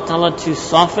subhanahu wa ta'ala to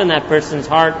soften that person's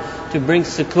heart, to bring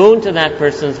sukoon to that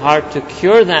person's heart, to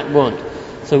cure that wound.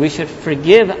 So we should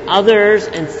forgive others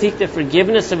and seek the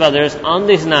forgiveness of others on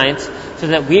these nights, so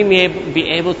that we may be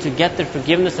able to get the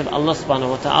forgiveness of Allah subhanahu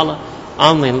wa ta'ala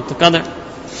on Laylatul Qadr.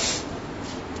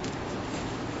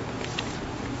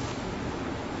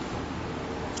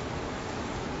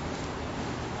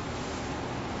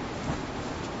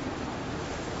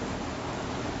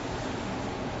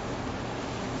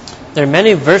 There are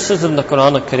many verses in the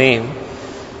Quran al-Kareem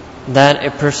that a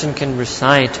person can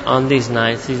recite on these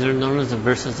nights. These are known as the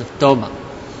verses of Tawbah.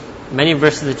 Many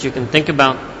verses that you can think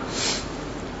about.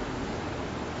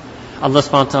 Allah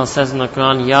subhanahu wa ta'ala says in the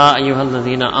Quran, Ya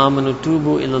ayyuhalladhina amanu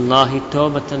tubu ilallahi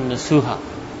tawbatan nasuha.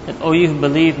 That, O you who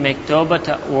believe, make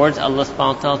tawbah towards Allah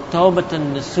subhanahu wa ta'ala.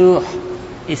 Tawbatan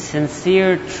nasuh is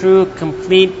sincere, true,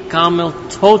 complete, kamil,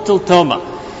 total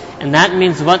tawbah. And that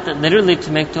means what? That literally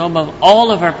to make tawbah of all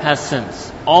of our past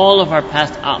sins, all of our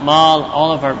past a'mal,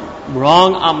 all of our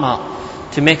wrong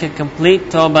a'mal, to make a complete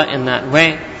tawbah in that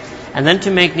way. And then to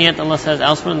make niyat, Allah says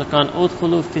elsewhere in the Quran,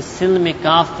 udkhulu fi silmi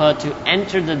kafa, to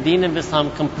enter the deen of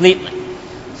Islam completely.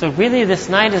 So really this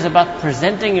night is about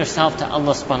presenting yourself to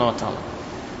Allah subhanahu wa ta'ala,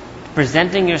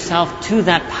 presenting yourself to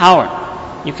that power.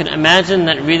 You can imagine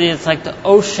that really it's like the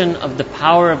ocean of the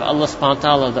power of Allah subhanahu wa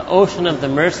ta'ala, the ocean of the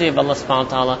mercy of Allah subhanahu wa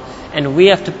ta'ala, and we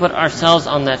have to put ourselves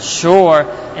on that shore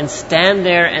and stand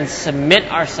there and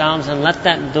submit ourselves and let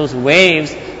those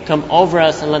waves come over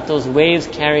us and let those waves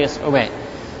carry us away.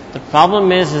 The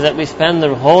problem is that we spend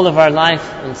the whole of our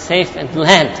life in safe and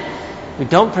land. We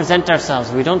don't present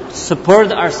ourselves, we don't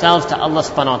support ourselves to Allah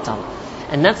subhanahu wa ta'ala.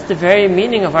 And that's the very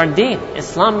meaning of our deen.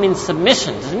 Islam means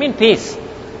submission, it doesn't mean peace.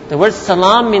 The word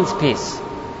salam means peace.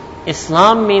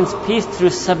 Islam means peace through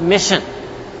submission.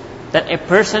 That a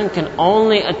person can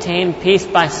only attain peace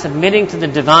by submitting to the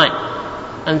divine.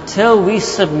 Until we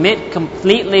submit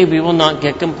completely, we will not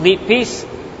get complete peace.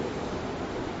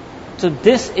 So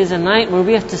this is a night where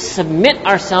we have to submit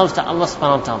ourselves to Allah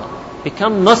subhanahu wa ta'ala.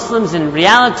 Become Muslims in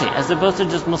reality, as opposed to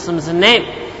just Muslims in name.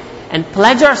 And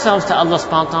pledge ourselves to Allah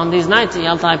subhanahu wa ta'ala on these nights.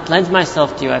 Ya Allah, I pledge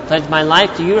myself to you. I pledge my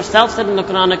life to you. Yourself said in the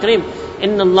Quran al-Kareem,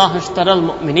 Inna Allah ishtara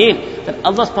al-mu'mineen, that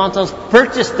Allah subhanahu wa ta'ala has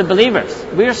purchased the believers.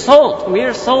 We are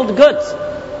sold goods.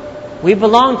 We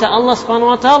belong to Allah subhanahu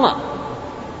wa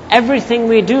ta'ala. Everything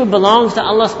we do belongs to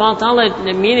Allah subhanahu wa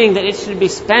ta'ala, meaning that it should be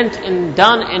spent and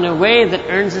done in a way that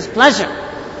earns His pleasure.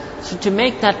 So to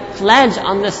make that pledge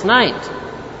on this night,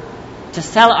 to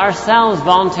sell ourselves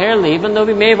voluntarily, even though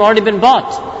we may have already been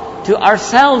bought, to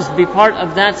ourselves be part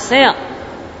of that sale,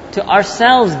 to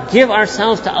ourselves give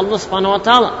ourselves to Allah subhanahu wa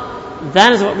ta'ala.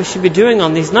 That is what we should be doing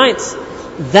on these nights.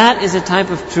 That is a type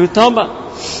of true tawbah.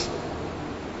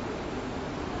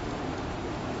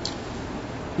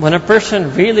 When a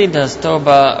person really does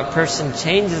tawbah, a person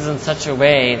changes in such a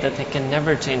way that they can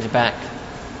never change back.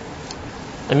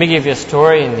 Let me give you a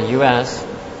story in the U.S.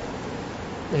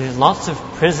 There's lots of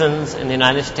prisons in the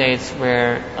United States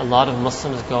where a lot of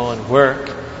Muslims go and work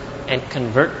and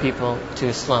convert people to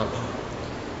Islam.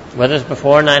 Whether it's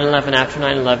before 9/11, after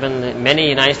 9/11, many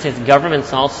United States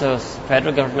governments also,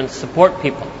 federal governments, support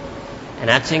people and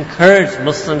actually encourage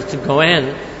Muslims to go in.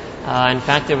 In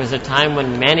fact, there was a time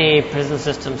when many prison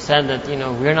systems said that,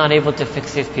 we're not able to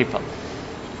fix these people.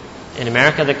 In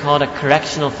America, they call it a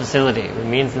correctional facility. It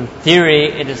means in theory,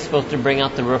 it is supposed to bring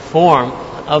out the reform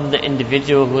of the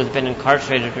individual who has been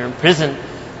incarcerated or in prison.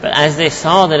 But as they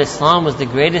saw that Islam was the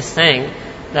greatest thing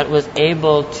that was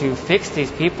able to fix these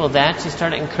people, they actually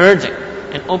started encouraging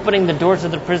and opening the doors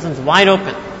of the prisons wide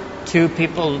open to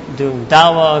people doing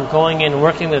dawah, going in,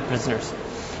 working with prisoners.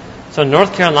 So in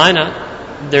North Carolina,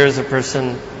 there's a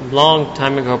person, long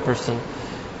time ago person,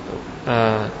 we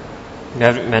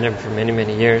haven't met him for many,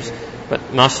 many years,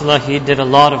 but mashallah, he did a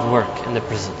lot of work in the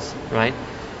prisons, right?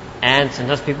 And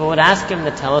sometimes people would ask him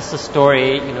to tell us the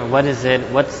story, what is it,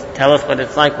 tell us what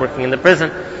it's like working in the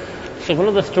prison. So one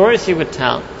of the stories he would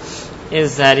tell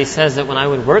is that he says that when I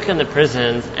would work in the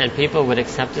prisons and people would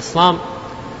accept Islam,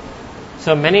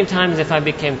 so many times if I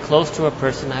became close to a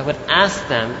person, I would ask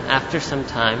them after some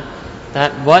time,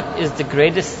 that what is the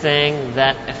greatest thing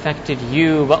that affected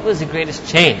you? What was the greatest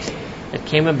change that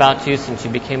came about you since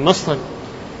you became Muslim?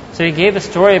 So he gave a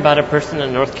story about a person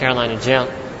in North Carolina jail.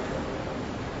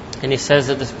 And he says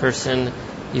that this person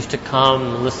used to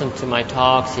come, listen to my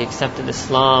talks. He accepted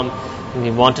Islam, and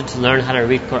he wanted to learn how to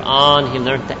read Quran. He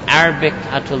learned the Arabic,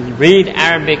 how to read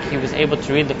Arabic. He was able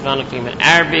to read the Quranic in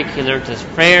Arabic. He learned his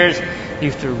prayers. He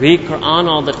used to read Quran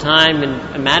all the time. In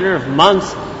a matter of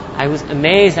months, I was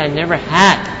amazed. I never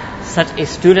had such a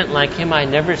student like him. I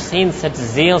never seen such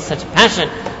zeal, such passion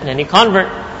in any convert.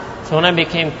 So when I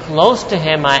became close to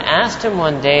him, I asked him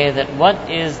one day that what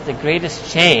is the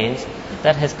greatest change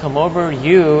that has come over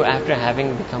you after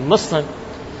having become Muslim?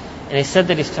 And he said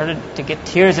that he started to get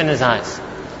tears in his eyes.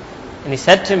 And he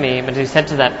said to me, but he said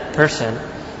to that person,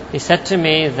 he said to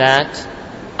me that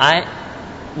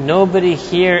nobody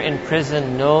here in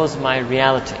prison knows my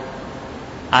reality.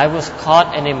 I was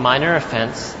caught in a minor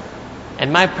offense,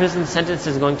 and my prison sentence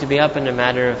is going to be up in a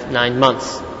matter of 9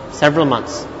 months, several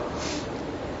months.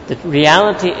 The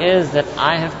reality is that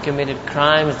I have committed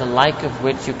crimes the like of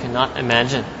which you cannot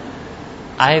imagine.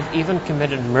 I have even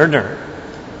committed murder.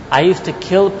 I used to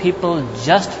kill people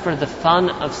just for the fun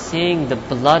of seeing the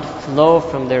blood flow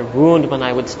from their wound when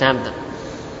I would stab them.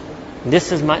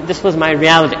 This was my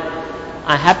reality.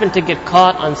 I happened to get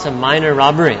caught on some minor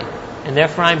robbery, and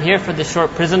therefore I'm here for the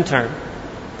short prison term.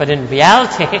 But in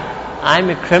reality, I'm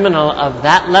a criminal of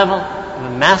that level,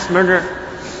 of a mass murderer.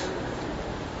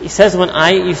 He says, when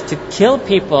I used to kill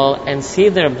people and see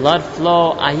their blood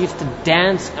flow, I used to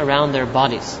dance around their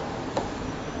bodies.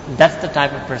 That's the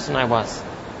type of person I was.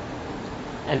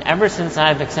 And ever since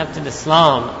I've accepted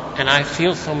Islam, and I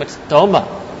feel so much tawbah,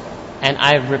 and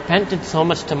I've repented so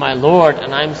much to my Lord,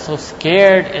 and I'm so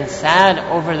scared and sad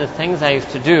over the things I used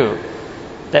to do,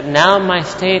 that now my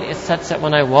state is such that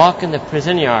when I walk in the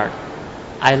prison yard,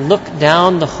 I look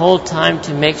down the whole time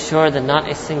to make sure that not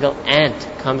a single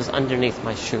ant comes underneath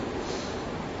my shoe.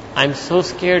 I'm so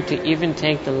scared to even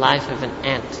take the life of an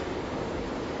ant.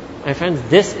 My friends,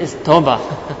 this is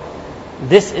tawbah.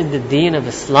 This is the deen of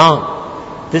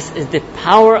Islam. This is the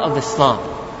power of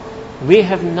Islam. We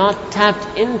have not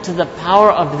tapped into the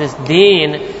power of this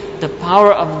deen. The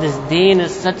power of this deen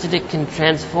is such that it can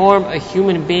transform a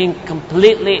human being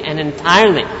completely and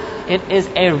entirely. It is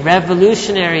a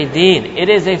revolutionary deen. It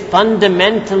is a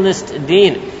fundamentalist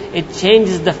deen. It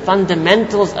changes the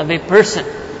fundamentals of a person.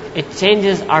 It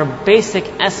changes our basic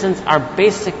essence, our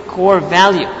basic core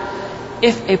value.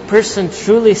 If a person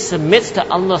truly submits to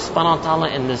Allah subhanahu wa ta'ala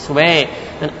in this way,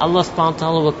 then Allah subhanahu wa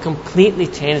ta'ala will completely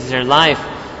change their life.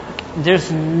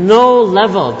 There's no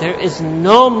level, there is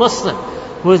no Muslim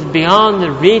who is beyond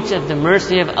the reach of the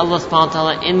mercy of Allah subhanahu wa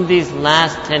ta'ala in these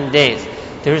last 10 days.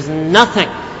 There is nothing.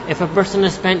 If a person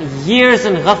has spent years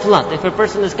in ghaflat, if a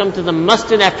person has come to the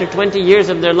masjid after 20 years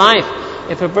of their life,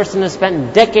 if a person has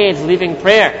spent decades leaving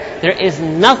prayer, there is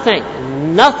nothing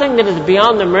that is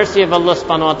beyond the mercy of Allah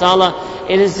subhanahu wa ta'ala.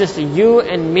 It is just you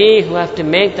and me who have to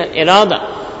make that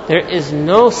irada. There is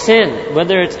no sin,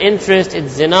 whether it's interest,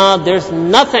 it's zina, there's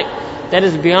nothing that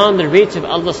is beyond the reach of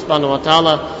Allah subhanahu wa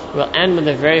ta'ala. We'll end with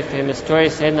a very famous story.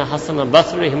 Sayyidina Hassan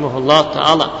al-Basri rahimahullah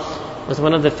ta'ala was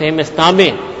one of the famous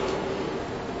tabi'in.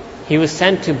 He was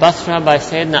sent to Basra by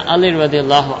Sayyidina Ali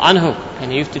radiallahu anhu,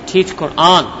 and he used to teach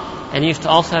Quran, and he used to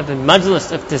also have a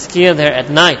majlis of tazkiyah there at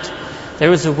night. There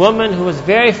was a woman who was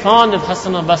very fond of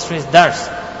Hassan al-Basri's dars,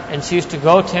 and she used to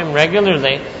go to him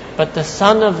regularly, but the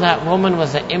son of that woman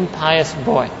was an impious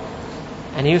boy,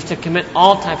 and he used to commit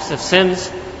all types of sins.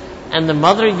 And the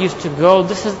mother used to go,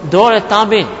 this is Dawr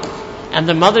al-Tabi'in, and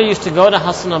the mother used to go to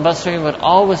Hassan al-Basri and would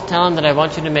always tell him that I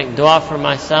want you to make dua for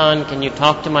my son, can you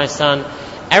talk to my son?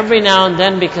 Every now and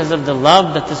then, because of the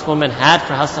love that this woman had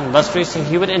for Hassan al-Basri, so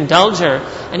he would indulge her,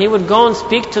 and he would go and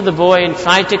speak to the boy and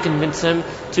try to convince him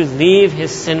to leave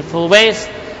his sinful ways,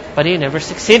 but he never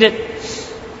succeeded.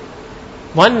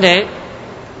 One day,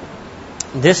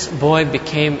 this boy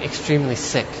became extremely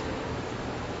sick.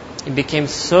 He became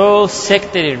so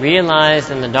sick that he realized,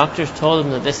 and the doctors told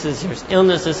him that this is your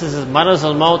illness, this is his maraz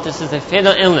al-maut, this is a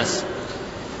fatal illness.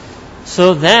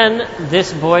 So then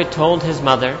this boy told his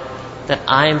mother that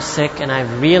I am sick and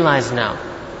I've realized now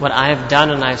what I have done,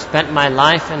 and I've spent my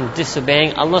life in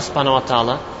disobeying Allah subhanahu wa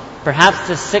ta'ala. Perhaps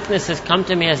this sickness has come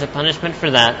to me as a punishment for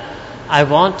that. I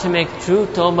want to make true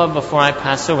tawbah before I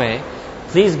pass away.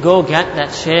 Please go get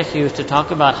that shaykh who used to talk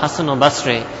about Hassan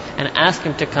al-Basri and ask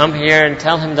him to come here and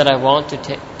tell him that I want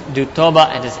to do tawbah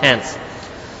at his hands.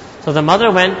 So the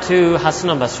mother went to Hassan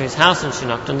al-Basri's house and she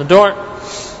knocked on the door.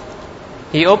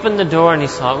 He opened the door and he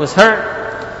saw it was her.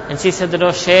 And she said that,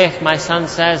 oh Shaykh, my son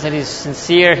says that he's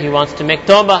sincere, he wants to make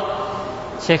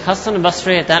tawbah. Shaykh Hassan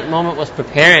al-Basri at that moment was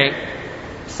preparing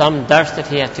some dars that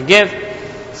he had to give.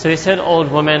 So he said,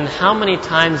 old woman, how many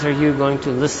times are you going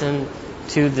to listen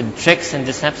to the tricks and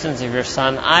deceptions of your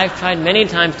son? I've tried many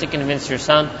times to convince your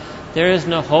son. There is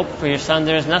no hope for your son.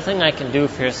 There is nothing I can do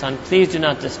for your son. Please do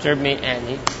not disturb me. And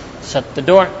he shut the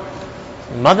door.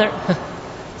 Mother,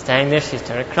 standing there, she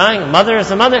started crying. A mother is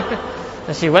a mother.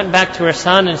 And she went back to her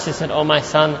son and she said, oh my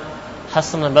son,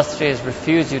 Hassan al-Basri has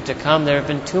refused you to come. There have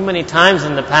been too many times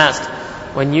in the past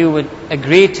when you would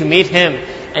agree to meet him,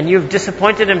 and you've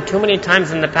disappointed him too many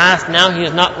times in the past. Now he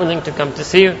is not willing to come to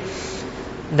see you.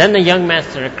 Then the young man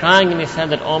started crying and he said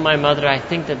that, oh my mother, I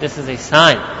think that this is a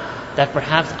sign that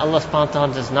perhaps Allah subhanahu wa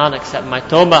ta'ala does not accept my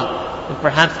tawbah. And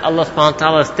perhaps Allah subhanahu wa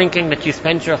ta'ala is thinking that you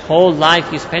spent your whole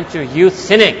life, you spent your youth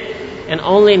sinning. And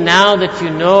only now that you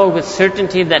know with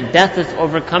certainty that death is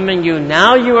overcoming you,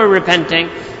 now you are repenting.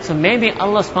 So maybe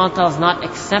Allah subhanahu wa ta'ala has not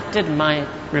accepted my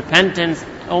repentance.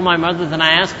 Oh my mother, then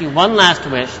I ask you one last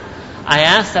wish. I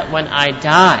ask that when I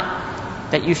die,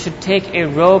 that you should take a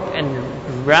rope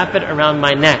and wrap it around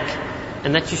my neck,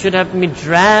 and that you should have me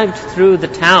dragged through the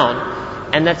town,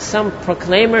 and that some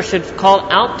proclaimer should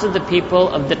call out to the people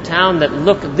of the town that,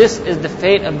 look, this is the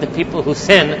fate of the people who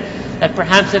sin, that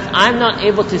perhaps if I'm not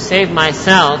able to save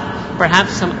myself,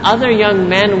 perhaps some other young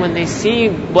men, when they see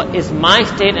what is my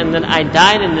state and that I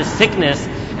died in this sickness,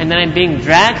 and then I'm being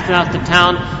dragged throughout the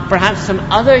town, perhaps some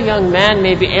other young man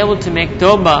may be able to make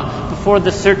tawbah before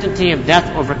the certainty of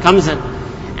death overcomes it.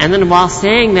 And then while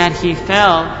saying that, he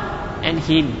fell and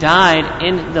he died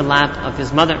in the lap of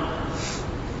his mother.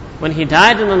 When he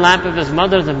died in the lap of his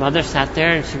mother, the mother sat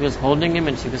there and she was holding him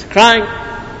and she was crying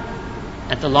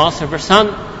at the loss of her son.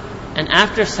 And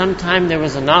after some time there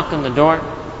was a knock on the door.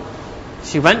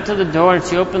 She went to the door and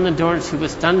she opened the door and she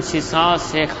was stunned. She saw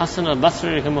Shaykh Hassan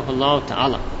al-Basri rahimahullah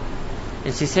ta'ala.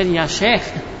 And she said, Ya Shaykh,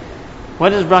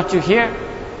 what has brought you here?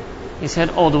 He said,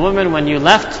 old woman, when you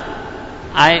left,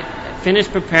 I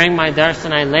finished preparing my dars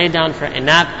and I lay down for a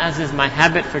nap, as is my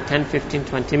habit, for 10, 15,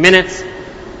 20 minutes.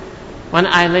 When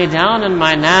I lay down in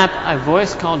my nap, a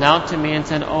voice called out to me and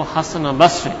said, oh Hassan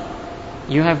al-Basri,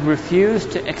 you have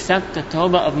refused to accept the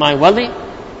tawbah of my wali.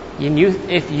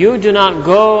 If you do not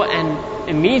go and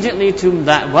immediately to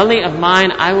that wali of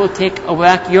mine, I will take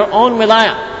away your own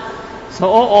wilayah. So,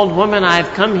 oh old woman, I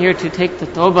have come here to take the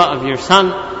tawbah of your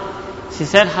son. She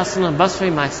said, Hassan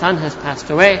al-Basri, my son has passed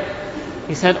away.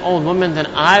 He said, old woman, then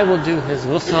I will do his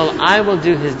ghusl, I will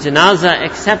do his janazah,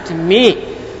 accept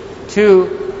me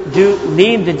to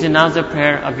lead the janazah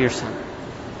prayer of your son.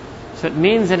 So it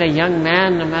means that a young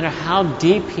man, no matter how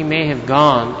deep he may have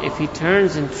gone, if he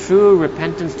turns in true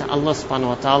repentance to Allah subhanahu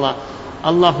wa ta'ala,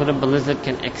 Allah Rabbul Izzat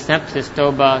can accept his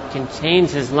tawbah, can change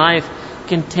his life,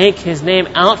 can take his name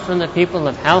out from the people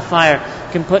of hellfire,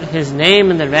 can put his name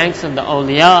in the ranks of the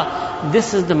awliya.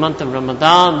 This is the month of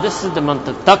Ramadan, this is the month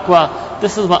of taqwa.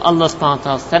 This is what Allah subhanahu wa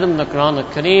ta'ala said in the Quran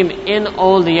al-Kareem, in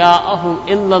awliya'ahu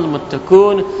illa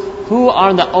al-muttaqoon. Who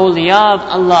are the awliya of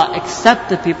Allah except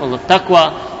the people of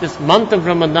taqwa? This month of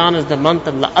Ramadan is the month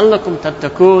of la'allakum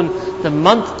tattaqoon, the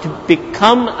month to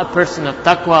become a person of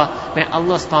taqwa. May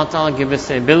Allah subhanahu wa ta'ala give us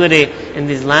the ability in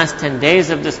these last 10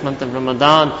 days of this month of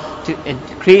Ramadan to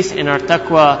increase in our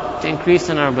taqwa, to increase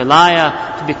in our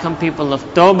wilayah, to become people of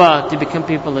tawbah, to become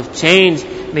people of change.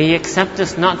 May He accept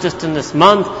us not just in this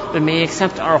month, but may He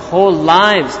accept our whole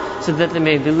lives so that they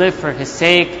may be lived for His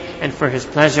sake and for His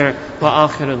pleasure. Wa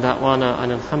akhiru da'wana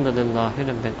an alhamdulillahi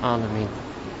rabbil alameen.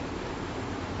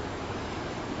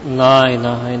 La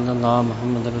ilaha illallah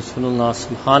Muhammad Rasulullah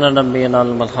Subhana Rabbiyal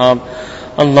al-Malhab.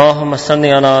 Allahumma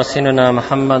salli ala Sayyidina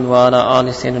Muhammad wa ala ali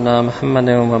Sayyidina Muhammad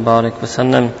wa barik wa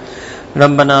sallam.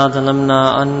 ربنا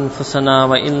ظلمنا أنفسنا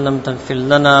وإن لم تغفر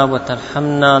لنا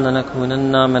وترحمنا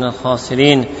لنكونن من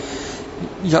الخاسرين.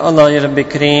 Ya Allah, Ya Rabbi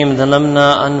Kareem,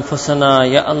 Dhalamna Anfusana.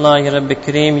 Ya Allah, Ya Rabbi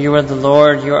Kareem, You are the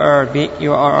Lord, You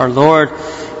are our Lord.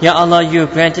 Ya Allah, You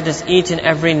have granted us each and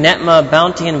every ni'mah,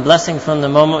 bounty and blessing from the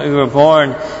moment we were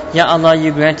born. Ya Allah,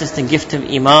 You grant us the gift of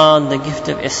Iman, the gift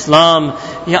of Islam.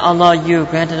 Ya Allah, You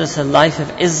granted us a life of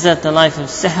izzat, a life of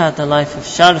sihat, a life of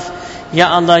sharf. Ya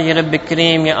Allah, Ya Rabbi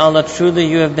Kareem, Ya Allah, truly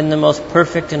You have been the most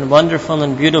perfect and wonderful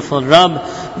and beautiful Rabb.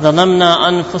 Dhalamna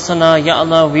Anfusana. Ya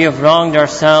Allah, we have wronged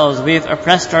ourselves, we have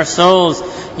oppressed our souls.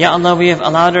 Ya Allah, we have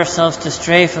allowed ourselves to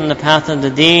stray from the path of the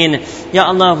deen. Ya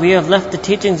Allah, we have left the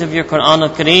teachings of Your Quran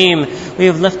al-Kareem, we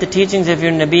have left the teachings of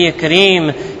Your Nabi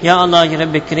Kareem. Ya Allah, Ya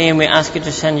Rabbi Kareem, we ask You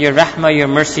to send Your rahmah, Your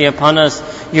mercy upon us,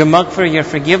 Your maghfirah, Your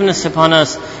forgiveness upon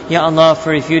us. Ya Allah,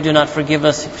 for if You do not forgive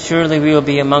us, surely we will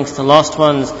be amongst the lost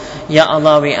ones. Ya Ya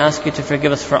Allah, we ask you to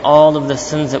forgive us for all of the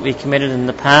sins that we committed in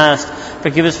the past.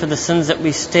 Forgive us for the sins that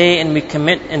we stay and we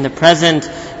commit in the present.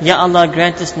 Ya Allah,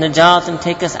 grant us najat and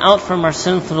take us out from our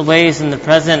sinful ways in the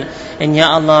present. And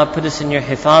Ya Allah, put us in your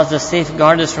hifazah,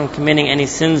 safeguard us from committing any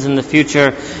sins in the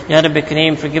future. Ya Rabbi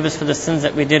Kareem, forgive us for the sins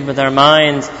that we did with our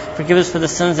minds. Forgive us for the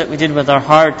sins that we did with our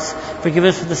hearts. Forgive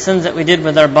us for the sins that we did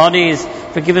with our bodies.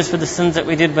 Forgive us for the sins that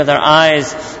we did with our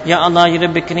eyes. Ya Allah, Ya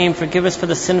Rabbi Kareem, forgive us for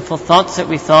the sinful thoughts that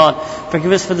we thought.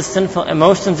 Forgive us for the sinful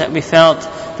emotions that we felt.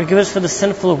 Forgive us for the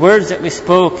sinful words that we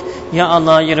spoke. Ya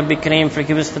Allah, Ya Rabbi Kareem,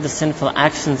 forgive us for the sinful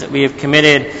actions that we have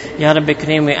committed. Ya Rabbi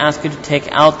Kareem, we ask you to take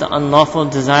out the unlawful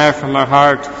desire from our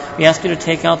heart. We ask you to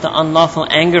take out the unlawful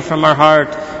anger from our heart.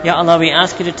 Ya Allah, we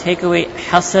ask you to take away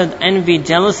hasad, envy,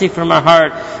 jealousy from our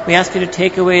heart. We ask you to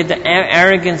take away the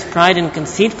arrogance, pride and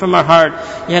conceit from our heart.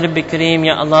 Ya Rabbi Kareem,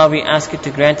 Ya Allah, we ask you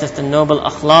to grant us the noble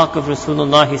akhlaq of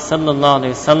Rasulullah sallallahu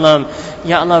alayhi wasallam.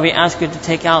 Ya Allah, we ask you to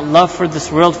take out love for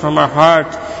this world from our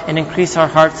heart and increase our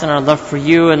hearts and our love for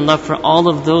you and love for all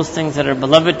of those things that are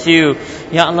beloved to you.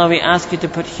 Ya Allah, we ask you to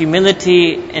put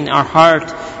humility in our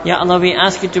heart. Ya Allah, we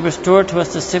ask you to restore to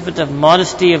us the sifat of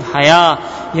modesty, of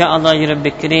haya. Ya Allah, Ya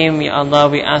Rabbi Kareem, Ya Allah,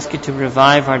 we ask you to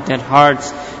revive our dead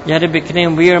hearts. Ya Rabbi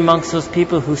Kareem, we are amongst those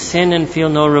people who sin and feel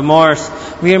no remorse.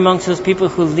 We are amongst those people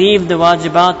who leave the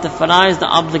wajibat, the faraiz, the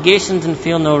obligations and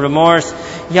feel no remorse.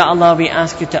 Ya Allah, we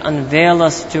ask you to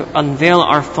unveil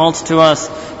our faults to us.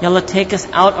 Ya Allah, take us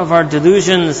out of our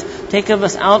delusions. Take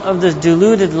us out of this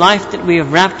deluded life that we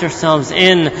have wrapped ourselves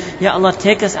in. Ya Allah,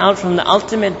 take us out from the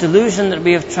ultimate delusion that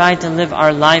we have tried to live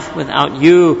our life without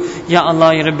you. Ya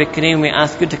Allah, Ya Rabbi Kareem, we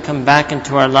ask you to come back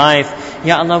into our life.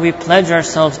 Ya Allah, we pledge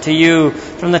ourselves to you,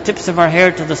 from the tips of our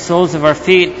hair to the soles of our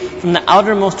feet, from the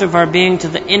outermost of our being to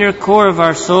the inner core of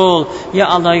our soul. Ya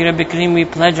Allah, Ya Rabbi Kareem, we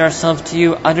pledge ourselves to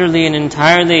you utterly and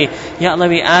entirely. Ya Allah,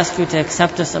 we ask you to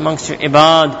accept us amongst your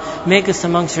ibad. Make us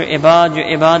amongst your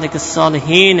ibadik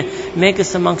as-salihin. Make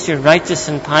us amongst your righteous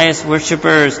and pious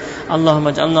worshippers.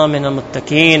 Allahumma ja'alna min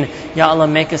al-muttaqeen. Ya Allah,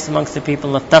 make us amongst the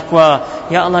people of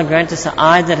taqwa. Ya Allah, grant us an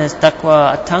eye that has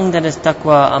taqwa, a tongue that is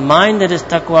taqwa, a mind that is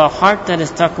taqwa, a heart that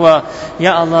is taqwa.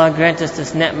 Ya Allah, grant us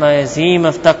this ni'mah azim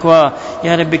of taqwa.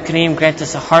 Ya Rabbi Kareem, grant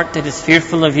us a heart that is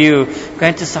fearful of you.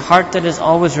 Grant us a heart that is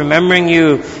always remembering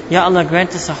you. Ya Allah,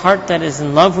 grant us a heart that is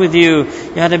in love with you.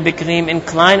 Ya Rabbi Kareem,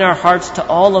 incline our hearts to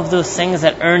all of those things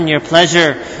that earn your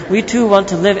pleasure. We too want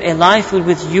to live a life with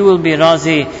which you will be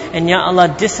razi. And Ya Allah,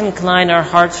 disincline our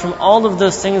hearts from all of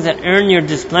those things that earn your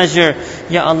displeasure.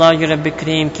 Ya Allah, Ya Rabbi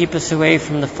Kareem, keep us away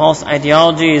from the false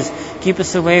ideologies. Keep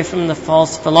us away from the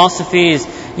false philosophies.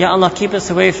 Ya Allah, keep us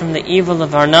away from the evil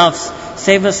of our nafs.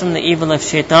 Save us from the evil of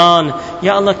shaitan.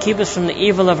 Ya Allah, keep us from the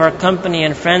evil of our company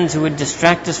and friends who would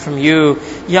distract us from you.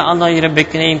 Ya Allah, Ya Rabbi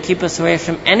Kareem, keep us away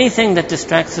from anything that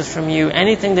distracts us from you,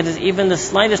 anything that is even the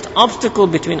slightest obstacle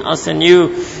between us and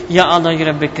you. Ya Allah, Ya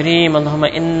Rabbi Kareem,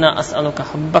 Allahumma inna as'aluka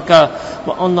hubbaka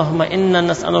wa Allahumma inna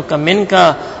nas'aluka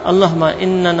minka. Allahumma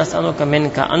inna nas'aluka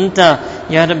minka anta.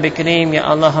 Ya Rabbi Kareem, Ya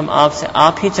Allah, hum aap se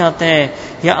aap hi chahte hain.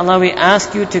 Ya Allah, we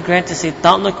ask you to grant us a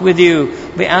ta'alluq with you.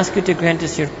 We ask you to grant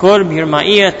us your qurb, your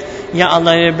ma'iyat. Ya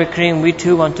Allah, Ya Rabbi Kareem, we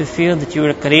too want to feel that you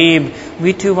are qareeb.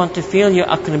 We too want to feel your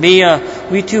aqrabiyah.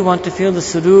 We too want to feel the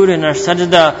surur in our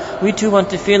sajda. We too want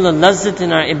to feel the lazzat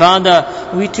in our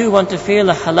ibadah. We too want to feel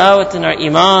the halawat in our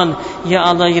iman. Ya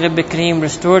Allah, Ya Rabbi Kareem,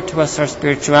 restore to us our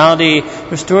spirituality.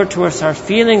 Restore to us our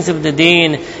feelings of the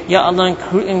deen. Ya Allah,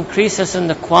 increase us in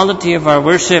the quality of our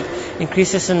worship.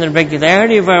 Increase us in the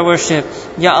regularity of our worship.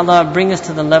 Ya Allah, bring us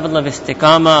to the level of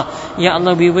istiqamah. Ya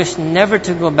Allah, we wish never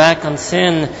to go back on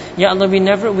sin. Ya Allah,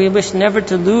 we wish never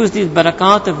to lose these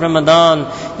barakat of Ramadan.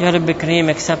 Ya Rabbi Kareem,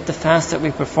 accept the fast that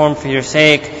we perform for your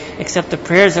sake. Accept the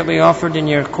prayers that we offered in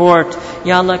your court.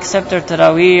 Ya Allah, accept our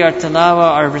taraweeh, our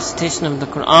tilawah, our recitation of the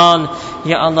Quran.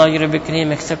 Ya Allah, Ya Rabbi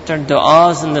Kareem, accept our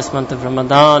du'as in this month of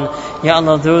Ramadan. Ya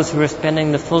Allah, those who are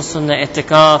spending the full sunnah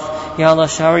itikaf, Ya Allah,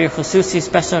 shower your khususi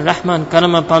special rahmah and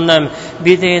karam upon them,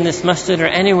 be they in this masjid or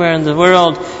anywhere in the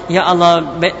world. Ya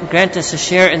Allah, grant us a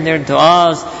share in their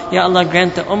du'as. Ya Allah,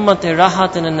 grant the ummah a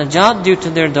rahat and a najat due to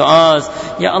their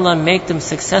du'as. Ya Allah, make them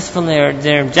successful in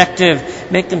their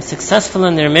objective. Make them successful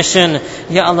in their mission.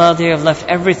 Ya Allah, they have left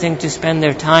everything to spend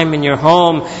their time in your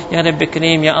home. Ya Rabbi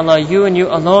Kareem, Ya Allah, you and you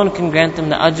alone can grant them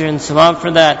the ajr and sawab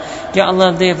for that. Ya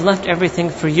Allah, they have left everything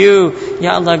for you.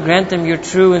 Ya Allah, grant them your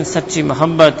true and sachi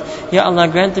muhabbat. Ya Allah,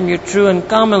 grant them your true and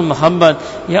kamil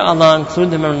muhabbat. Ya Allah,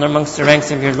 include them amongst the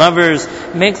ranks of your lovers.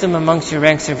 Make them amongst your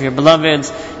ranks of your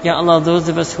beloveds. Ya Allah, those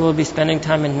of us who will be spending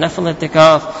time in nafil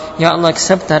itikaf, Ya Allah,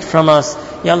 accept that from us.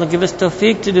 Ya Allah, give us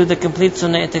tawfiq to do the complete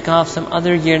sunnah itikaf some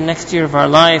other year, next year of our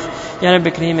life. Ya Rabbi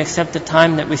Kareem, accept the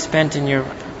time that we spent in your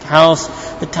house,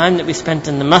 the time that we spent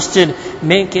in the masjid,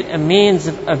 make it a means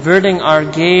of averting our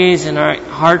gaze and our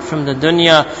heart from the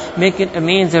dunya. Make it a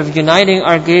means of uniting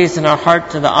our gaze and our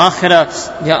heart to the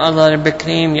akhirah. Ya Allah, Rabbi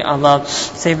Kareem, Ya Allah,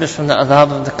 save us from the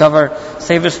adhab of the qabr.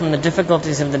 Save us from the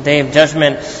difficulties of the day of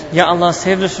judgment. Ya Allah,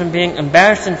 save us from being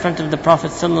embarrassed in front of the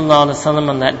Prophet ﷺ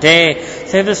on that day.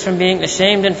 Save us from being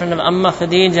ashamed in front of Amma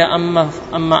Khadija,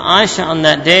 Amma Aisha on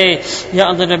that day. Ya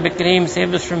Allah, Rabbi Kareem,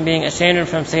 save us from being ashamed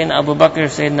from Sayyidina Abu Bakr,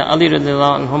 Sayyidina Ali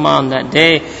radiallahu anhuma on that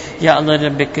day. Ya Allah,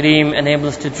 Rabbi Kareem, enable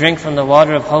us to drink from the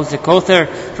water of Hawz al-Kawthar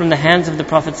from the hands of the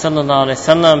Prophet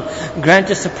ﷺ. Grant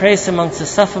us a place amongst the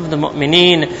saf of the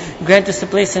mu'mineen. Grant us a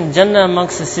place in Jannah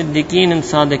amongst the Siddiqeen and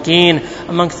Sadiqeen,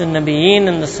 amongst the Nabiyeen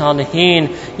and the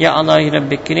Salihin. Ya Allah, Ya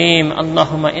Rabbi Kareem,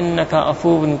 Allahumma innaka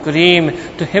afuun kareem,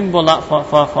 tuhibbul afwa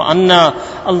fa'fu anna.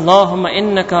 Allahumma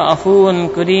innaka afuun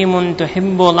kareemun,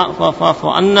 tuhibbul afwa fa'fu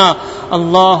anna.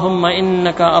 Allahumma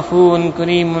innaka afuun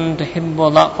kareemun,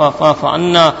 tuhibbul afwa fa'fu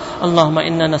anna. Allahumma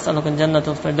inna nas'aluka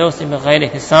jannatul firdausi bighayri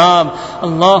hisab.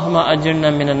 Allahumma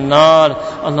ajirna minan nar.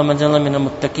 Allahumma jalna minal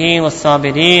muttaqeen was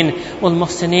sabirin wal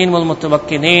muhsinin wal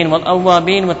mutawakkilin wal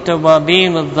awwabin wat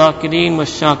tawwabin wal dhakirin was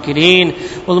shakirin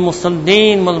wal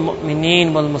musallin wal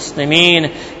mu'minin wal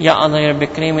muslimin. Ya Allah, Ya Rabbi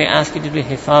Kareem, we ask you to do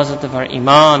hifazat of our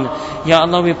iman. Ya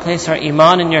Allah, we place our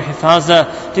iman in your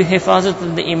hifazah. Do hifazat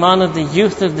of the iman of the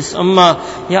youth of this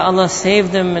ummah. Ya Allah,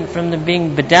 save them from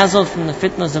being bedazzled from the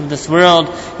fitnas of this world.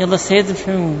 Ya Allah, save them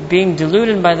from being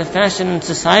deluded by the fashion and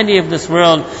society of this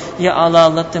world. Ya Allah,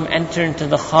 let them enter into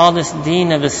the khalis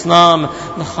deen of Islam,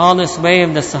 the khalis way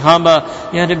of the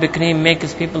Sahaba. Ya Rabbi Kareem, make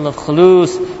us people of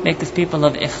khulus, make us people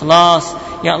of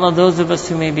ikhlas. Ya Allah, those of us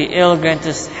who may be ill, grant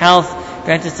us health,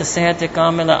 grant us the sehat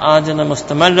kamila ajala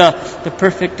mustamarra, the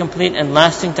perfect, complete and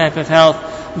lasting type of health.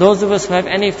 Those of us who have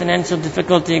any financial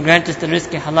difficulty, grant us the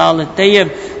rizq halal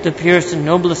at-tayyib, the purest and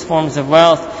noblest forms of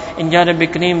wealth. And Ya Rabbi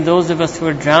Kareem, those of us who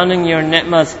are drowning in your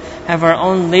ni'mas, have our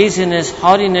own laziness,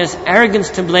 haughtiness,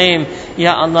 arrogance to blame.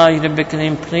 Ya Allah, Ya Rabbi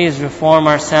Kareem, please reform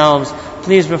ourselves.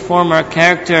 Please reform our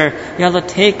character. Ya Allah,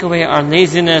 take away our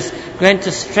laziness. Grant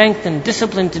us strength and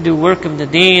discipline to do work of the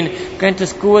deen. Grant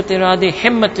us quwwat iradi,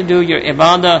 himmat to do your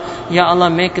ibadah. Ya Allah,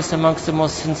 make us amongst the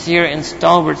most sincere and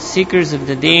stalwart seekers of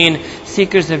the deen,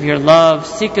 seekers of your love,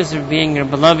 seekers of being your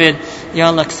beloved. Ya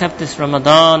Allah, accept this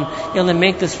Ramadan. Ya Allah,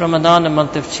 make this Ramadan a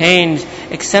month of change.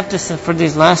 Accept us for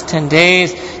these last 10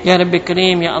 days. Ya Rabbi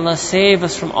Kareem, Ya Allah, save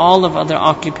us from all of other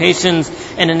occupations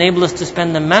and enable us to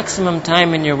spend the maximum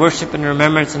time in your worship and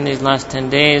remembrance in these last 10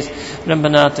 days.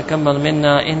 ربنا تقبل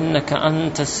منا إنك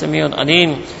أنت السميع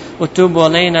العليم وتوب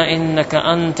علينا إنك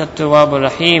أنت التواب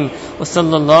الرحيم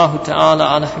وصلى الله تعالى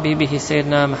على حبيبه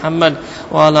سيدنا محمد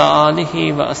وعلى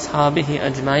آله وأصحابه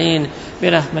أجمعين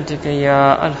برحمتك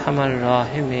يا أرحم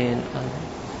الراحمين. آمين.